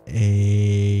get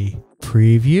a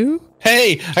preview?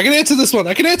 Hey, I can answer this one.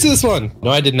 No,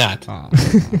 I did not. All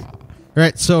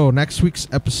right, so next week's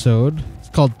episode is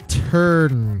called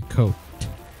Turncoat.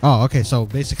 Oh, okay, so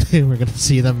basically we're going to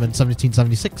see them in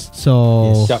 1776.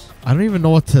 So Yep. I don't even know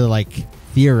what to like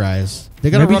theorize.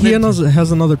 They're gonna Maybe he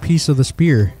has another piece of the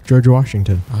spear. George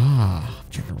Washington.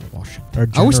 General Washington. Or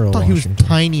I always General thought he was Washington.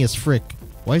 tiny as frick.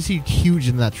 Why is he huge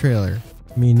in that trailer?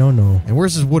 Me no. And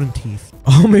where's his wooden teeth?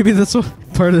 Oh, maybe that's what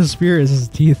part of the spear is, his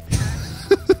teeth.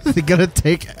 They're gonna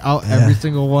take out every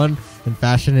single one and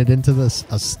fashion it into a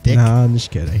stick. Nah, I'm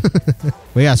just kidding.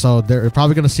 But yeah, so they're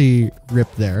probably gonna see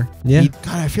Rip there. Yeah.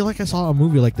 God, I feel like I saw a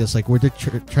movie like this, like where they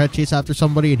try to chase after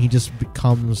somebody and he just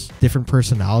becomes different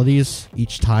personalities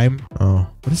each time. Oh.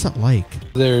 What is that like?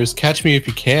 There's Catch Me If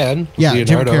You Can. Yeah,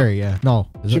 Leonardo. Jim Carrey. Yeah, no,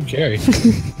 is Jim it?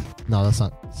 Carrey. No, that's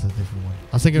not. It's a different one.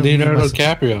 I was thinking of Leonardo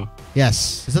DiCaprio.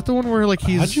 Yes, is that the one where like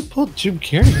he's? How'd you pull Jim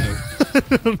Carrey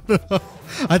out?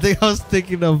 I think I was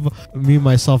thinking of Me,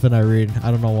 Myself, and Irene.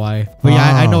 I don't know why, but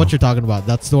yeah, I know what you're talking about.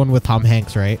 That's the one with Tom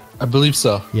Hanks, right? I believe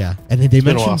so. Yeah, and they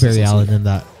been a while mentioned since Barry I've seen Allen it. in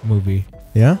that movie.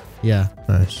 Yeah? Yeah,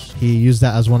 Nice. he used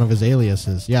that as one of his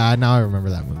aliases. Yeah, now I remember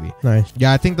that movie. Nice.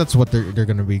 Yeah, I think that's what they're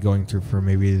going to be going through for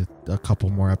maybe a couple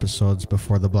more episodes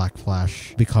before the Black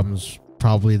Flash becomes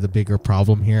probably the bigger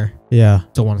problem here. Yeah.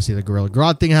 Still want to see the Gorilla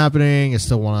Grodd thing happening. I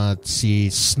still want to see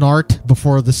Snart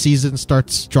before the season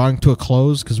starts drawing to a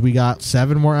close because we got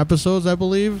 7 more episodes, I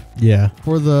believe, Yeah.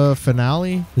 for the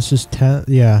finale. This is 10.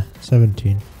 Yeah,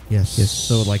 17. Yes. Yes.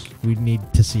 So, like, we need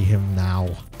to see him now.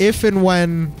 If and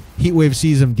when Heatwave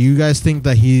sees him, do you guys think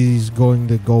that he's going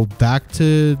to go back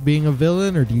to being a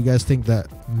villain, or do you guys think that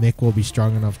Mick will be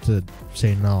strong enough to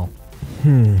say no?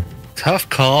 Tough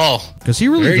call. Because he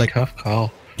really, Very tough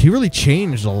call. he really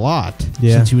changed a lot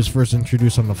since he was first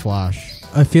introduced on The Flash.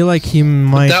 I feel like he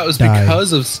might That was die.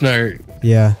 because of Snart.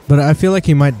 Yeah, but I feel like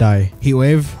he might die.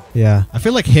 Heatwave? Yeah. I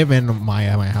feel like him and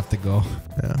Maya might have to go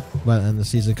Yeah. by the end of the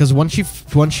season. Because once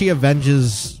she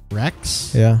avenges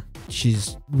Rex, Yeah.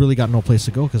 she's really got no place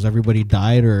to go because everybody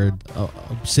died or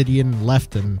Obsidian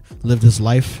left and lived his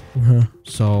life. Uh-huh.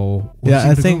 So Yeah,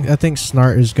 I think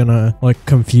Snart is gonna like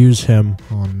confuse him.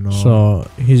 Oh no! So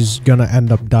he's gonna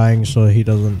end up dying so he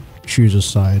doesn't choose a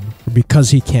side. Because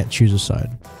he can't choose a side.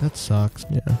 that sucks.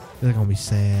 Yeah. They're gonna be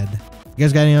sad. You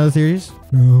guys got any other theories?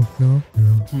 No. No.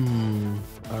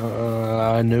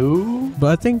 But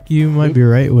I think you might be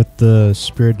right with the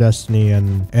Spirit Destiny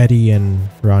and Eddie and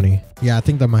Ronnie. Yeah, I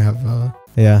think that might have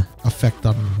Yeah. effect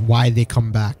on why they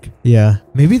come back. Yeah.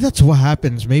 Maybe that's what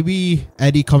happens. Maybe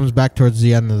Eddie comes back towards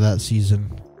the end of that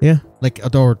season. Yeah. Like,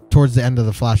 or towards the end of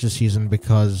the Flash's season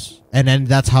because... And then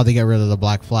that's how they get rid of the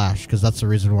Black Flash because that's the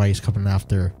reason why he's coming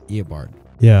after Eobard.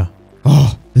 Yeah.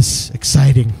 Oh, this is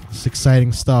exciting. This is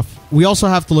exciting stuff. We also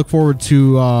have to look forward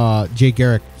to Jay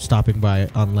Garrick stopping by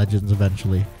on Legends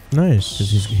eventually Nice.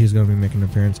 because he's going to be making an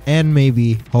appearance. And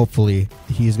maybe, hopefully,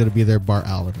 he's going to be there. Bart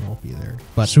Allen won't be there.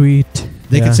 But Sweet.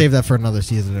 they Yeah. can save that for another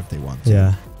season if they want to.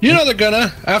 Yeah. You know they're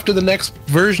gonna. After the next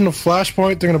version of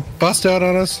Flashpoint, they're gonna bust out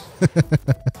on us.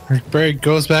 Or Barry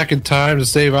goes back in time to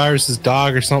save Iris's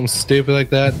dog or something stupid like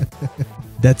that.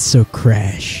 That's so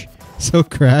Crash. So,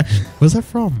 Crash. What's that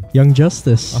from? Young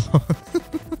Justice.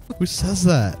 Who says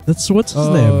that? That's what's his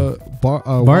name? Bart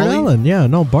Bart Allen. Yeah,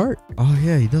 no, Bart. Oh,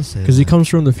 yeah, he does say that. Because he comes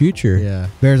from the future. Yeah.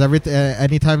 Bears,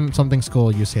 anytime something's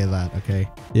cool, you say that, okay?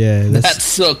 Yeah. That's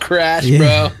so Crash,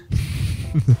 Yeah. bro.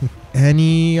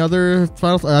 Any other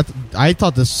final? I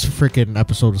thought this freaking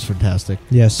episode was fantastic.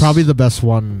 Yes. Probably the best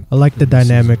one. I like the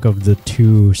dynamic of the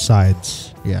two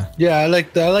sides. Yeah. Yeah, I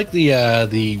like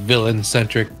the villain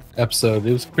centric episode.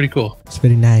 It was pretty cool. It's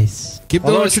very nice. Keep doing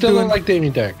Although I what you're still doing. don't like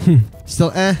Damien Dark.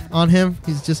 Still on him.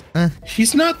 He's just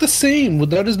He's not the same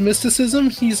without his mysticism.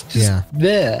 He's just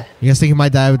there. You guys think he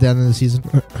might die at the end of the season?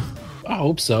 I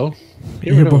hope so.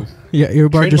 Get rid of him.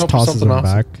 Eobard Trade him just up for tosses him something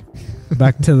else.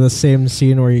 back to the same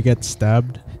scene where you get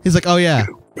stabbed. He's like, oh yeah.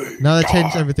 Now that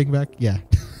changed everything back. Yeah.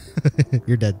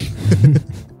 You're dead.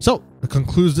 So, that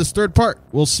concludes this third part.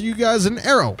 We'll see you guys in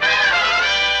Arrow.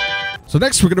 So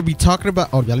next we're going to be talking about...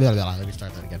 Oh, let me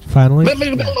start that again. Finally,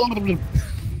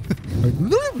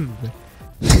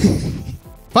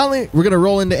 Finally, we're going to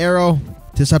roll into Arrow.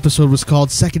 This episode was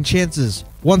called Second Chances.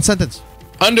 One sentence.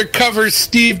 Undercover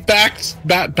Steve Bacic?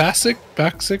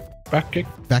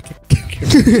 Back.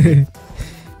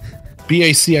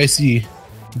 BACIC.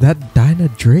 that Dinah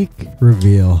Drake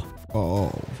reveal.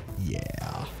 Oh,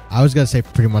 yeah. I was going to say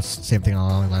pretty much the same thing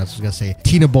along the lines. I was going to say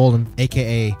Tina Bolin,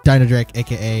 a.k.a. Dinah Drake,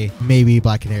 a.k.a. maybe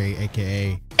Black Canary,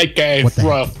 a.k.a. AKA What the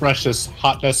heck? Freshness,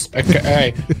 Hotness,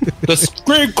 AKA the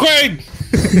Scream Queen.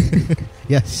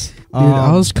 Yes. Dude,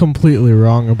 I was completely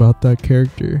wrong about that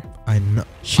character. I know.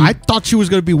 She- I thought she was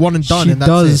going to be one and done. She and that's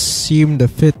does it. seem to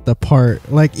fit the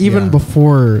part. Like, even Yeah.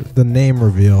 before the name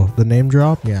reveal, the name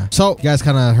drop. Yeah. So, you guys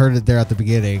kind of heard it there at the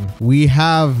beginning. We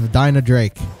have Dinah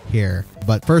Drake here.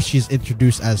 But first, she's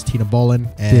introduced as Tina Bolin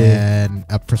and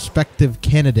a prospective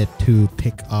candidate to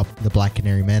pick up the Black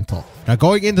Canary mantle. Now,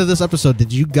 going into this episode,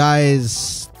 did you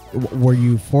guys... Were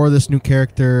you for this new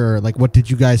character? Or, like, what did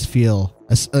you guys feel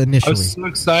initially? I was so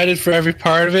excited for every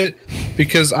part of it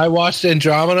because I watched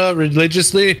Andromeda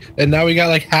religiously, and now we got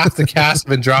like half the cast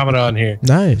of Andromeda on here.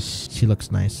 Nice. She looks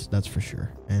nice, that's for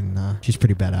sure. And she's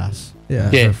pretty badass. Yeah.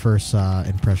 Yeah. Her first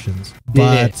impressions.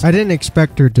 Yeah. But I didn't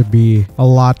expect her to be a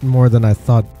lot more than I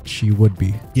thought she would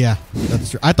be. yeah,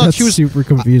 that's true. I thought That's she was super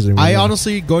confusing. I with her.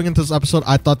 honestly, going into this episode,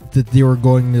 I thought that they were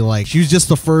going to like, she was just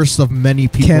the first of many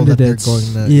people that they're Candidates.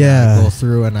 going to Yeah. go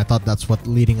through, and I thought that's what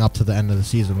leading up to the end of the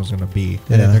season was going to be. And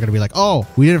then Yeah. they're going to be like, oh,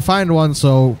 we didn't find one,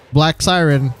 so Black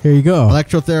Siren, Here you go.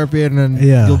 electrotherapy, and then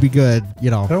Yeah. you'll be good, you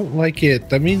know. I don't like it.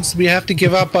 That means we have to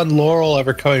give up on Laurel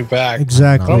ever coming back.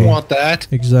 Exactly. I don't want that.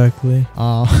 Exactly.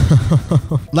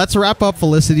 Let's wrap up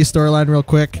Felicity's storyline real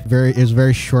quick. It was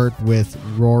very short with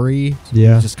Rory.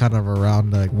 Yeah. Just kind of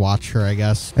around to watch her, I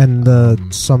guess. And the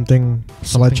something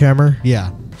sledgehammer.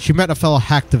 Yeah. She met a fellow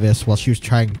hacktivist while she was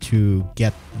trying to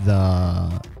get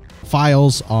the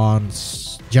files on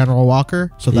General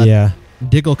Walker so that Yeah.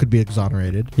 Diggle could be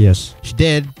exonerated. Yes. She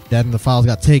did. Then the files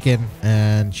got taken,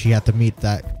 and she had to meet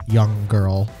that young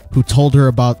girl who told her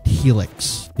about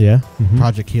Helix, Yeah. Mhm.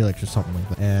 Project Helix or something like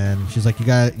that. And she's like, you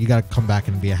gotta come back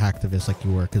and be a hacktivist like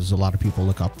you were, because a lot of people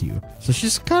look up to you. So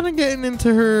she's kind of getting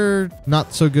into her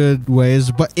not so good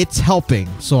ways, but it's helping.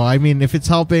 So I mean, if it's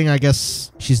helping, I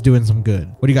guess she's doing some good.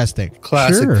 What do you guys think?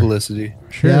 Classic Sure. Felicity.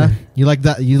 Sure. Yeah, you like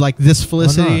that? You like this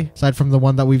Felicity, not? aside from the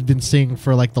one that we've been seeing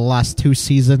for like the last 2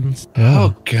 seasons? Yeah.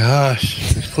 Oh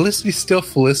gosh, Felicity's still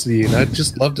Felicity, and I'd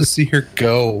just love to see her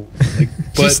go. Like,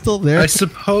 but still there. I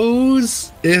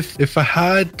suppose if I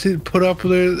had to put up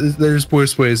with her, there's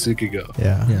worse ways it could go.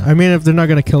 Yeah. Yeah. I mean, if they're not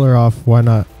going to kill her off, why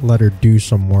not let her do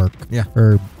some work? Yeah.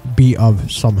 Or be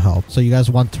of some help. So you guys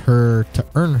want her to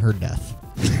earn her death?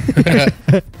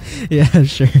 Yeah,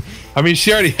 sure. I mean,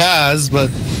 she already has, but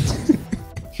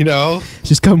you know,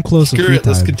 She's come close a screw few it.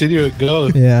 Let's times. continue it. Go.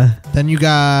 Yeah. Then you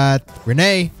got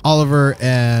Renee, Oliver,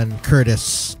 and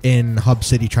Curtis in Hub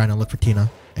City trying to look for Tina.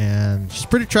 And she's a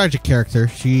pretty tragic character.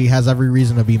 She has every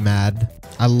reason to be mad.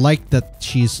 I like that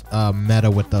she's meta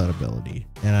with the ability.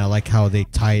 And I like how they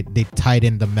tied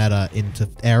in the meta into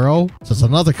Arrow. So it's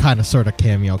another kind of sort of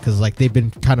cameo, because like they've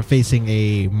been kind of facing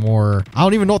a more, I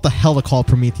don't even know what the hell to call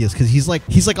Prometheus, because he's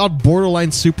like on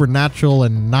borderline supernatural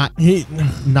and not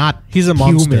He's a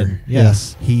monster. human.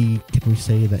 Yes. Can we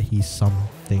say that he's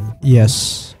something?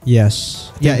 Yes.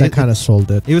 Yes. Yeah, That kind of sold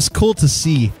it. It was cool to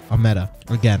see a meta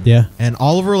again. Yeah. And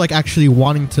Oliver like actually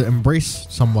wanting to embrace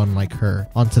someone like her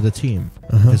onto the team,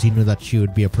 because he knew that she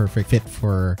would be a perfect fit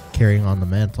for carrying on the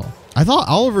mantle. I thought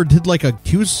Oliver did like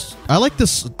I like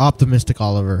this optimistic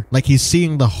Oliver. Like he's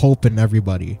seeing the hope in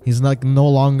everybody. He's like no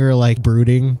longer like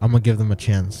brooding. I'm gonna give them a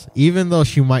chance. Even though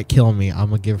she might kill me, I'm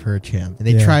gonna give her a chance. And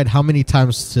they Yeah. tried how many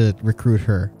times to recruit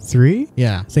her? 3?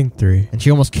 Yeah. I think 3. And she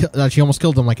almost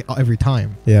killed them like every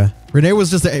time. Yeah.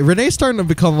 Renee's starting to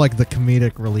become like the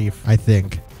comedic relief, I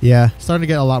think. Yeah. Starting to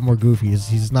get a lot more goofy.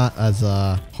 He's not as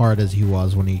hard as he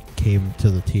was when he came to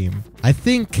the team. I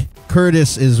think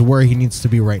Curtis is where he needs to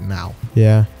be right now.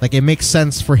 Yeah. Like, it makes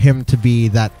sense for him to be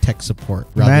that tech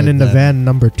support. Man in the van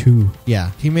number 2.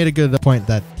 Yeah. He made a good point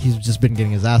that he's just been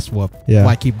getting his ass whooped. Yeah.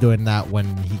 Why keep doing that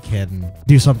when he can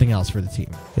do something else for the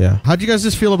team? Yeah. How'd you guys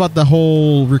just feel about the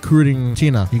whole recruiting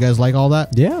Tina? You guys like all that?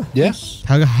 Yeah. Yes.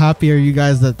 How happy are you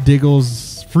guys that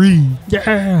Diggle's free?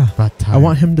 Yeah. About time. I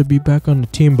want him to be back on the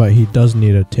team, but he does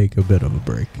need to take a bit of a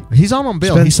break. He's on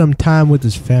bail. Spend some time with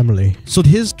his family. So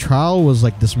his trial was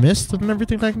like dismissed and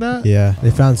everything like that? Yeah.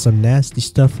 They found some nasty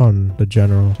stuff on the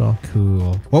general. So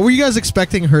Cool. What were you guys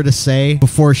expecting her to say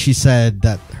before she said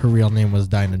that her real name was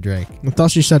Dinah Drake? I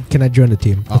thought she said, "Can I join the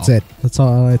team?" That's Oh. it. That's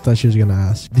all I thought she was gonna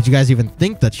ask. Did you guys even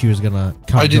think that she was gonna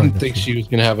come I join didn't the think team? she was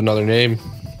going to have another name.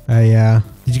 Yeah.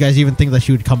 Did you guys even think that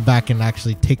she would come back and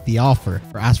actually take the offer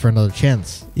or ask for another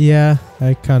chance? Yeah,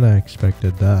 I kind of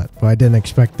expected that, but I didn't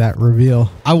expect that reveal.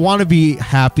 I want to be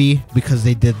happy because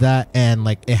they did that and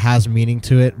like it has meaning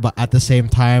to it, but at the same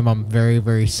time I'm very,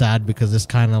 very sad because this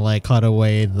kind of like cut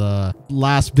away the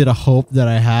last bit of hope that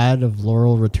I had of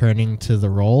Laurel returning to the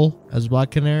role as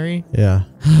Black Canary. Yeah.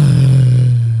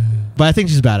 But I think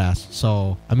she's badass.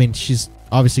 So, I mean, she's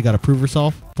obviously got to prove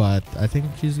herself, but I think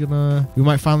we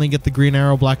might finally get the Green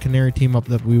Arrow Black Canary team up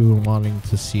that we've been wanting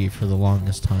to see for the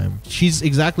longest time. She's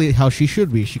exactly how she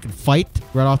should be. She can fight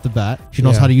right off the bat. She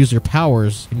knows Yeah. how to use her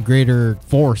powers in greater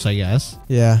force, I guess.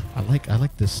 Yeah. I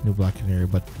like this new Black Canary,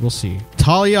 but we'll see.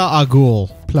 Talia al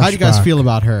Ghul. How do you guys Flashback. feel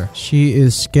about her? She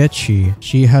is sketchy.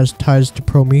 She has ties to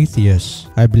Prometheus,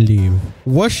 I believe.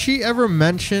 Was she ever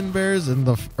mentioned, Bears, in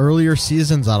the earlier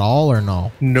seasons at all or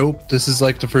no? Nope. This is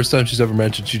like the first time she's ever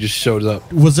mentioned. She just showed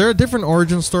up. Was there a different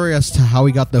origin story as to how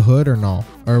he got the hood or no?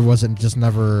 Or was it just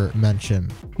never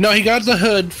mentioned? No, he got the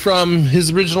hood from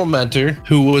his original mentor,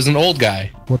 who was an old guy.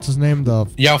 What's his name? The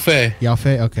Yao Fei. Yao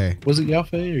Fei? Okay. Was it Yao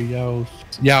Fei or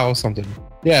Yao something?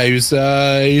 Yeah, he was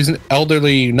an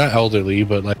elderly, not elderly,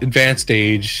 but like advanced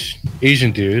age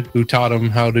Asian dude who taught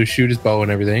him how to shoot his bow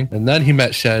and everything. And then he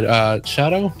met Shadow?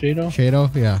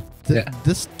 Shado? Yeah. Yeah.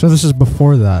 So this is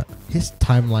before that. his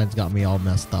timeline's got me all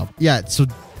messed up. Yeah, so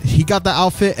he got the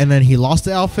outfit and then he lost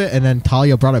the outfit and then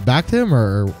Talia brought it back to him,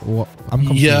 or what? I'm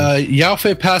confused. Yeah, Yao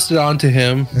Fei passed it on to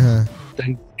him,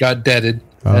 then got deaded.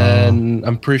 And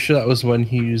I'm pretty sure that was when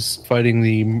he was fighting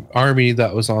the army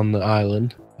that was on the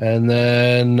island. And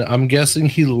then I'm guessing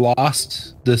he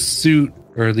lost the suit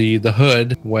or the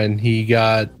hood when he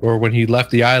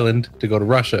left the island to go to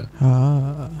Russia.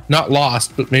 Not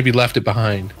lost, but maybe left it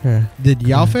behind. Did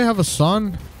Yao Fei have a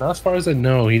son? Not as far as I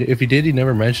know. If he did, he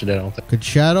never mentioned it, I don't think. Could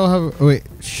Shadow have... Wait,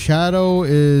 Shadow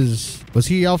is... Was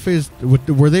he Yao Fei's...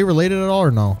 Were they related at all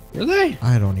or no? Were they?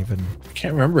 I don't even... I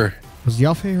can't remember. Was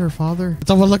Yao Fei her father?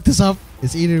 Someone look this up.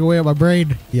 It's eating away at my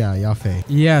brain. Yeah, Yao Fei.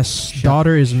 Yes,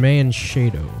 daughter is May and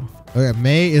Shado. Okay,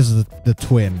 May is the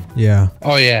twin. Yeah.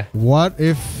 Oh, yeah. What do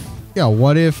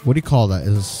you call that?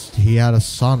 Is he had a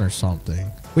son or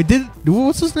something? Wait,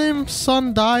 what's his name?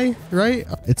 Son die, right?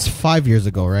 It's 5 years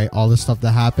ago, right? All this stuff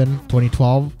that happened,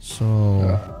 2012.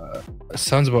 So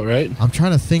Sounds about right. I'm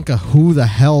trying to think of who the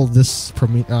hell this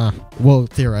we'll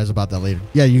theorize about that later.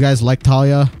 Yeah, you guys like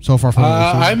Talia so far from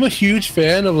I'm a huge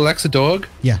fan of Alexa Doeg.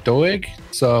 Yeah. Doeg.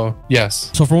 So,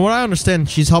 yes. So from what I understand,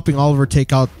 she's helping Oliver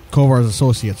take out Kovar's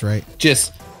associates, right?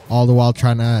 Just All the while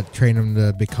trying to train him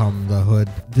to become the Hood.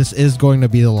 This is going to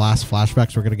be the last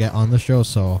flashbacks we're going to get on the show,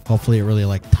 so hopefully it really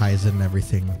like ties in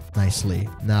everything nicely.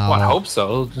 Now, I hope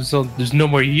so. So there's no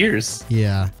more years.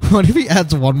 Yeah. What if he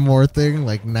adds one more thing,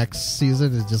 like next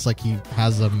season? It's just like he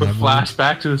has a memory.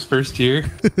 Flashback to his first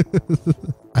year.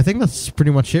 I think that's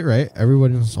pretty much it, right?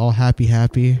 Everyone's all happy.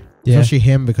 Yeah. Especially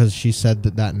him, because she said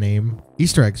that name.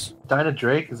 Easter eggs. Dinah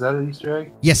Drake, is that an Easter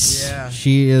egg? Yes. Yeah.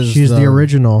 She's the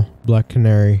original Black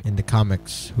Canary. in the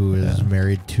comics, who is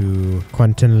married to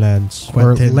Quentin Lance.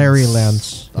 Quentin's, or Larry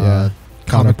Lance.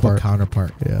 comic book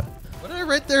counterpart. Yeah. What did I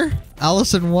write there?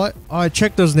 Allison what? Oh, I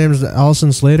checked those names.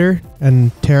 Allison Slater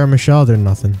and Tara Michelle. They're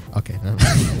nothing. Okay,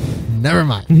 never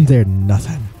mind. They're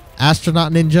nothing.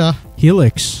 Astronaut Ninja.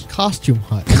 Helix. Costume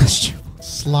Hut.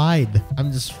 Slide.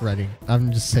 I'm just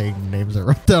saying names I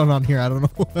wrote down on here. I don't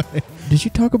know why. Did you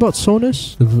talk about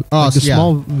Sonus? The yeah.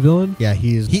 small villain? Yeah,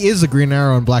 he is a Green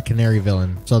Arrow and Black Canary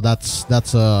villain. So that's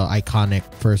a iconic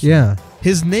person. Yeah.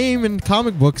 His name in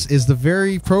comic books is the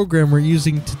very program we're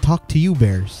using to talk to you,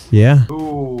 Bears. Yeah.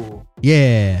 Ooh.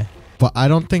 Yeah. But I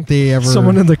don't think they ever...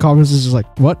 Someone in the comments is just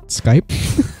like, what? Skype?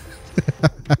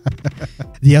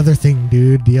 The other thing,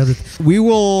 dude. We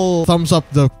will thumbs up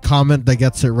the comment that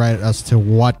gets it right as to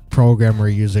what program we're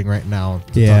using right now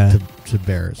to talk to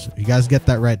bears. If you guys get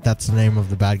that right, that's the name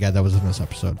of the bad guy that was in this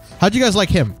episode. How'd you guys like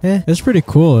him? It's pretty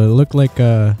cool. It looked like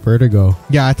Vertigo.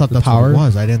 Yeah, I thought that's power. what it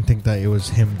was. I didn't think that it was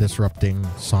him disrupting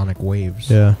sonic waves.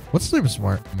 Yeah. What's the name of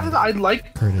Smart? I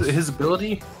like Curtis. his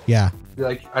ability. Yeah.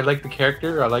 Like, I like the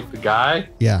character. I like the guy.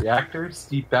 Yeah. The actor,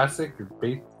 Steve Bassick or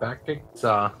Backkick.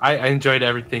 So I enjoyed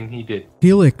everything he did.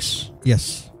 Helix.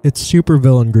 Yes. It's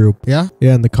supervillain group. Yeah?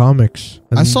 Yeah, in the comics.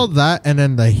 I saw that, and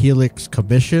then the Helix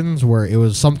commissions where it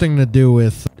was something to do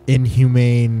with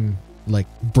inhumane, like,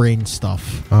 brain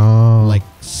stuff. Oh. Like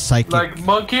psychic. Like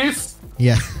monkeys?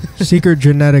 Yeah. Secret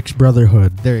Genetics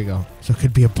Brotherhood. There you go. So it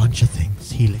could be a bunch of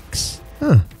things. Helix.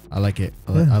 Huh. I like it.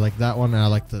 I like that one, and I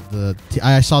like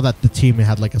I saw that the team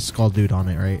had like a skull dude on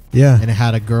it, right? Yeah. And it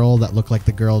had a girl that looked like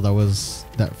the girl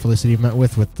that Felicity met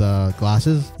with the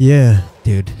glasses. Yeah.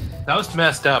 Dude. That was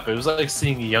messed up. It was like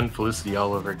seeing a young Felicity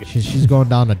all over again. She's going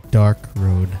down a dark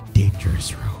road,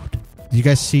 dangerous road. Did you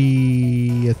guys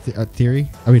see a theory?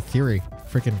 I mean, theory.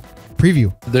 Freaking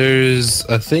preview. There's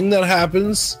a thing that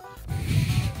happens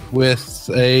with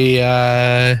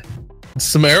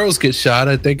some arrows get shot.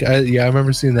 I think. I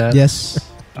remember seeing that.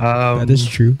 Yes. That is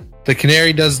true. The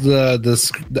canary does the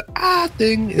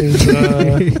thing. Is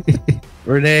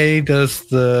Renee does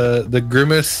the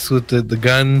grimace with the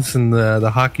guns and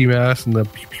the hockey mask and the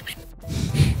pew, pew, pew.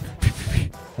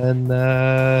 And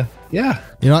yeah.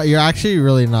 You know, you're actually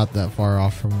really not that far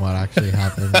off from what actually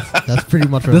happened. That's pretty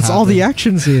much what That's happened. all the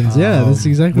action scenes. Yeah, that's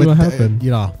exactly what happened.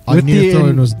 All you need to throw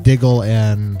in was Diggle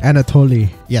and Anatoly.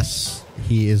 Yes,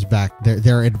 he is back.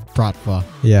 They're in Bratva.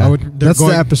 Yeah, that's the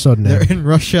episode name. They're in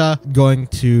Russia going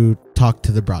to talk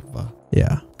to the Bratva.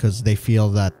 Yeah, because they feel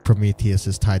that Prometheus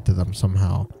is tied to them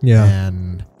somehow. Yeah,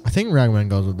 and I think Ragman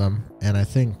goes with them, and I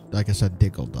think, like I said,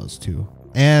 Diggle does too.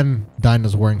 And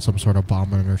Dinah's wearing some sort of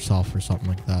bomb on herself or something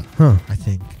like that. Huh. I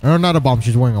think. Or not a bomb,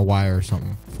 she's wearing a wire or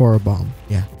something. For a bomb.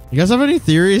 Yeah. You guys have any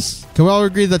theories? Can we all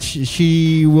agree that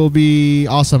she will be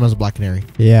awesome as a Black Canary?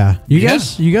 Yeah. You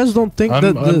guys don't think I'm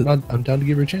that down to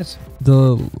give her a chance.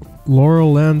 The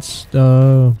Laurel Lance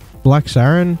Black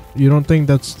Siren, you don't think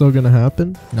that's still gonna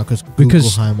happen? No, because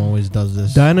Guggenheim always does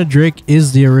this. Dinah Drake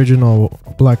is the original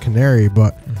Black Canary,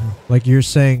 but like you're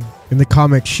saying, in the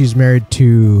comics she's married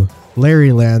to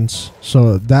Larry Lance,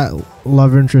 so that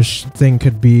love interest thing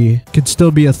could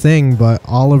still be a thing, but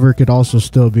Oliver could also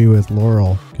still be with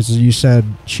Laurel, because you said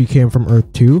she came from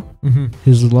Earth 2,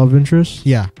 his love interest.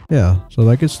 Yeah, so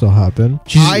that could still happen.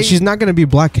 She's not gonna be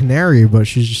Black Canary, but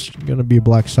she's just gonna be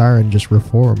Black Siren, just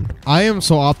reformed. I am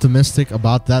so optimistic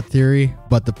about that theory,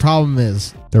 but the problem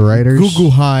is the writers,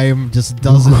 Guggenheim just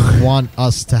doesn't want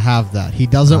us to have that. He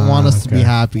doesn't want us to be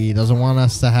happy. He doesn't want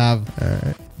us to have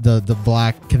the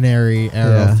Black Canary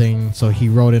arrow thing, so he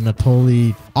wrote in a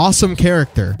totally awesome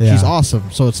character. She's awesome,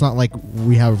 so it's not like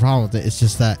we have a problem with it. It's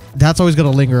just that's always going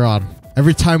to linger on.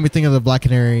 Every time we think of the Black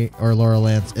Canary or Laura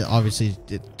Lance, obviously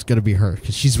it's going to be her,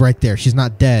 because she's right there. She's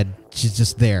not dead. She's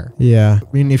just there. Yeah.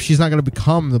 I mean, if she's not going to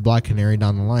become the Black Canary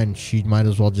down the line, she might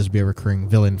as well just be a recurring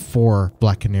villain for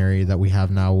Black Canary that we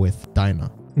have now with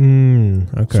Dinah.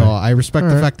 Okay. So I respect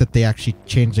the fact that they actually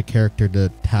changed the character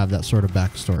to have that sort of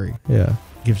backstory. Yeah.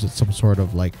 Gives it some sort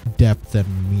of like depth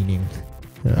and meaning.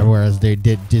 Whereas they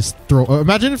did just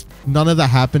imagine if none of that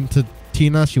happened to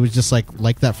Tina. She was just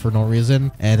like that for no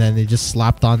reason, and then they just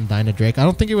slapped on Dinah Drake. I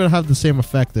don't think it would have the same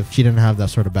effect if she didn't have that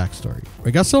sort of backstory. I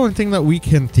guess the only thing that we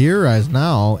can theorize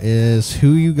now is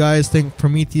who you guys think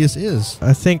Prometheus is.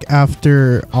 I think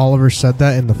after Oliver said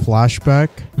that in the flashback,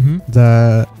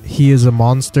 that he is a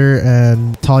monster,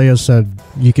 and Talia said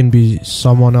you can be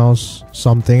someone else,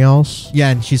 something else.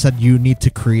 Yeah, and she said you need to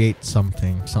create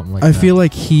something like that. I feel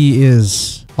like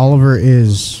Oliver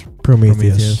is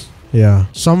Prometheus. Yeah,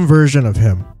 some version of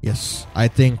him. Yes, I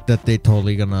think that they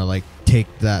totally gonna like take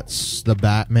the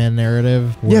Batman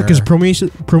narrative. Yeah, because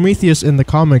Prometheus in the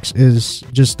comics is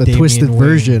just a twisted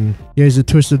version. Yeah, he's a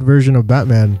twisted version of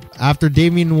Batman. After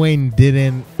Damian Wayne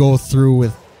didn't go through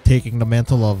with taking the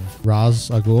mantle of Ra's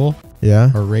al Ghul,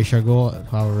 or Ra's al Ghul,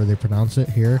 however they pronounce it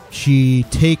here, she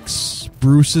takes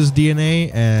Bruce's DNA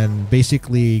and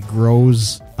basically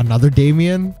grows another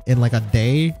Damian in like a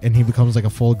day, and he becomes like a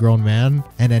full-grown man,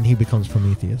 and then he becomes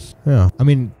Prometheus. Yeah, I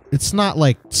mean, it's not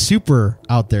like super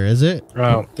out there, is it?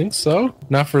 I don't think so.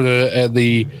 Not for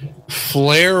the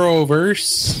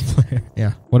Flareoverse.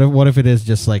 Yeah. What if it is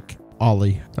just like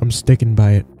Ollie? I'm sticking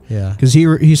by it. Yeah, because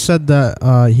he said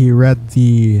that he read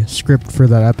the script for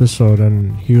that episode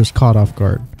and he was caught off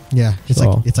guard. Yeah,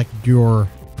 it's like your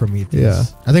Prometheus. Yeah.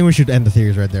 I think we should end the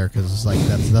theories right there because it's like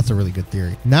that's a really good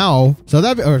theory. Now, so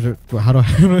that how do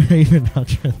I even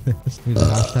outro this? Use the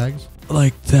hashtags.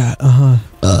 Like that.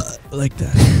 Like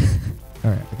that. All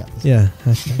right, I got this. Yeah.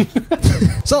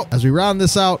 Hashtag. So, as we round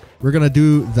this out, we're going to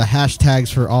do the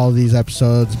hashtags for all of these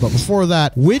episodes. But before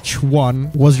that, which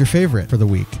one was your favorite for the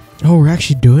week? Oh, we're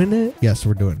actually doing it? Yes,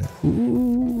 we're doing it.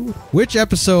 Ooh. Which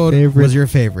episode Favorite. was your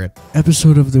favorite?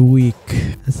 Episode of the week.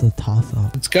 That's a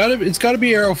toss-up. It's gotta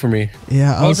be Arrow for me.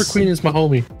 Yeah, Oliver Queen is my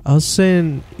homie. I was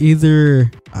saying either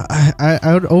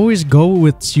I would always go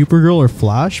with Supergirl or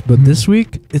Flash, but this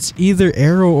week it's either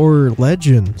Arrow or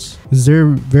Legends. 'Cause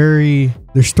their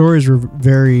stories were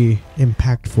very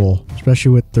impactful,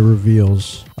 especially with the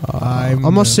reveals. I'm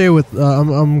gonna say I'm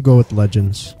gonna go with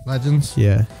Legends. Legends?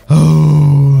 Yeah.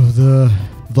 Oh, the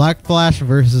Black Flash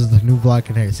versus the new Black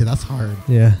Canary. See, that's hard.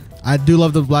 Yeah. I do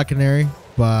love the Black Canary,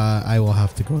 but I will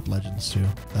have to go with Legends too.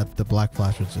 That the Black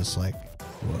Flash was just like,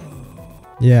 whoa.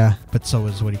 Yeah. But so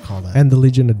is what do you call that? And the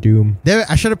Legion of Doom.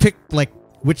 I should have picked like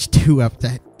which two up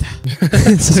that.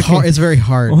 It's hard. It's very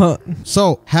hard. Well,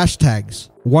 So hashtags.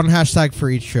 One hashtag for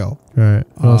each show. all right.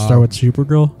 I'll start with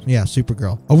Supergirl. Yeah,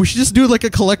 Supergirl. Oh, we should just do like a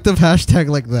collective hashtag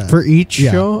like that. For each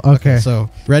Yeah. show? Okay. So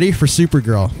ready for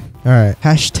Supergirl. All right.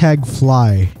 Hashtag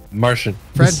fly. Martian.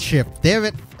 Friendship. Damn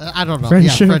it. I don't know.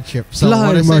 Friendship. Yeah, friendship. So Fly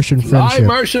what is Martian it? Fly friendship.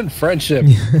 Martian friendship.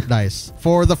 Nice.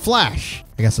 For the Flash.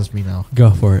 I guess that's me now.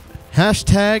 Go for it.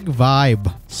 Hashtag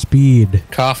vibe. Speed.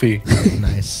 Coffee.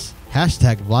 Nice.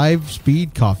 Hashtag vibe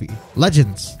speed coffee.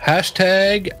 Legends.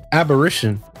 Hashtag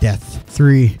aberration. Death.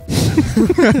 3.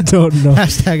 I don't know.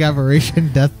 Hashtag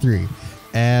aberration. Death 3.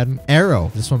 And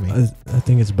Arrow. This one me. I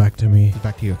think it's back to me.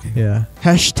 Back to you. Okay. Yeah.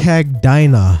 Hashtag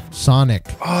Dinah. Sonic.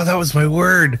 Oh, that was my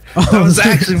word. That was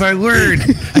actually my word.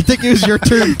 I think it was your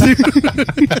turn too.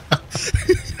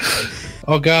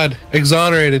 Oh God,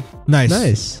 exonerated. Nice.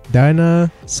 Nice.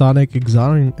 Dinah, Sonic,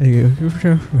 exonerated.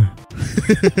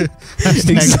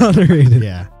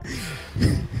 Yeah.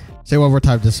 Say one more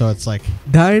time just so it's like.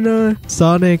 Dinah,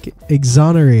 Sonic,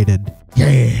 exonerated.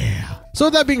 Yeah. So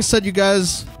with that being said, you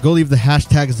guys, go leave the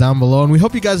hashtags down below. And we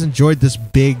hope you guys enjoyed this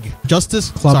big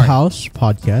Justice Clubhouse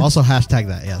podcast. Also hashtag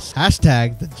that, yes.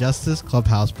 Hashtag the Justice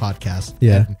Clubhouse Podcast.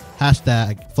 Yeah. And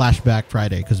hashtag Flashback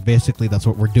Friday, because basically that's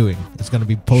what we're doing. It's going to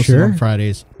be posted Sure. on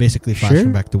Fridays, basically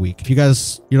flashing back the week. If you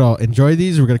guys, enjoy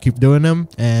these, we're going to keep doing them.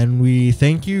 And we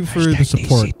thank you for the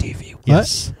support. DCTV.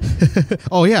 Yes.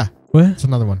 Oh, yeah. What? That's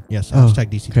another one. Yes. Oh, Hashtag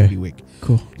DCTV okay. Week.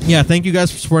 Cool. Yeah, thank you guys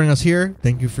for supporting us here.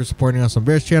 Thank you for supporting us on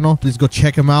Bear's channel. Please go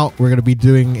check him out. We're going to be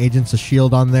doing Agents of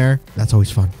S.H.I.E.L.D. on there. That's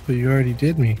always fun. But you already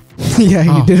did me. Yeah,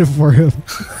 Oh. you did it for him.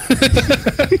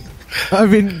 I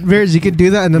mean, Bears, you can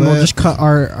do that, and then we'll just cut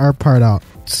our part out.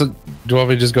 So, do you want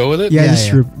me to just go with it? Yeah,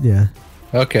 Yeah, yeah.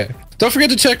 Okay. Don't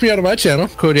forget to check me out on my channel,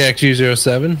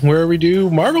 Kodiak207, where we do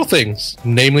Marvel things,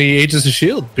 namely Agents of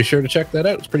S.H.I.E.L.D. Be sure to check that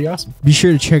out. It's pretty awesome. Be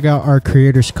sure to check out our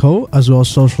creators' code as well as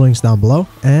social links down below.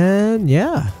 And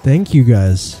yeah, thank you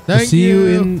guys. We'll Thank see you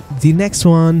you. in the next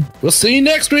one. We'll see you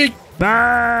next week.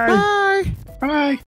 Bye. Bye. Bye.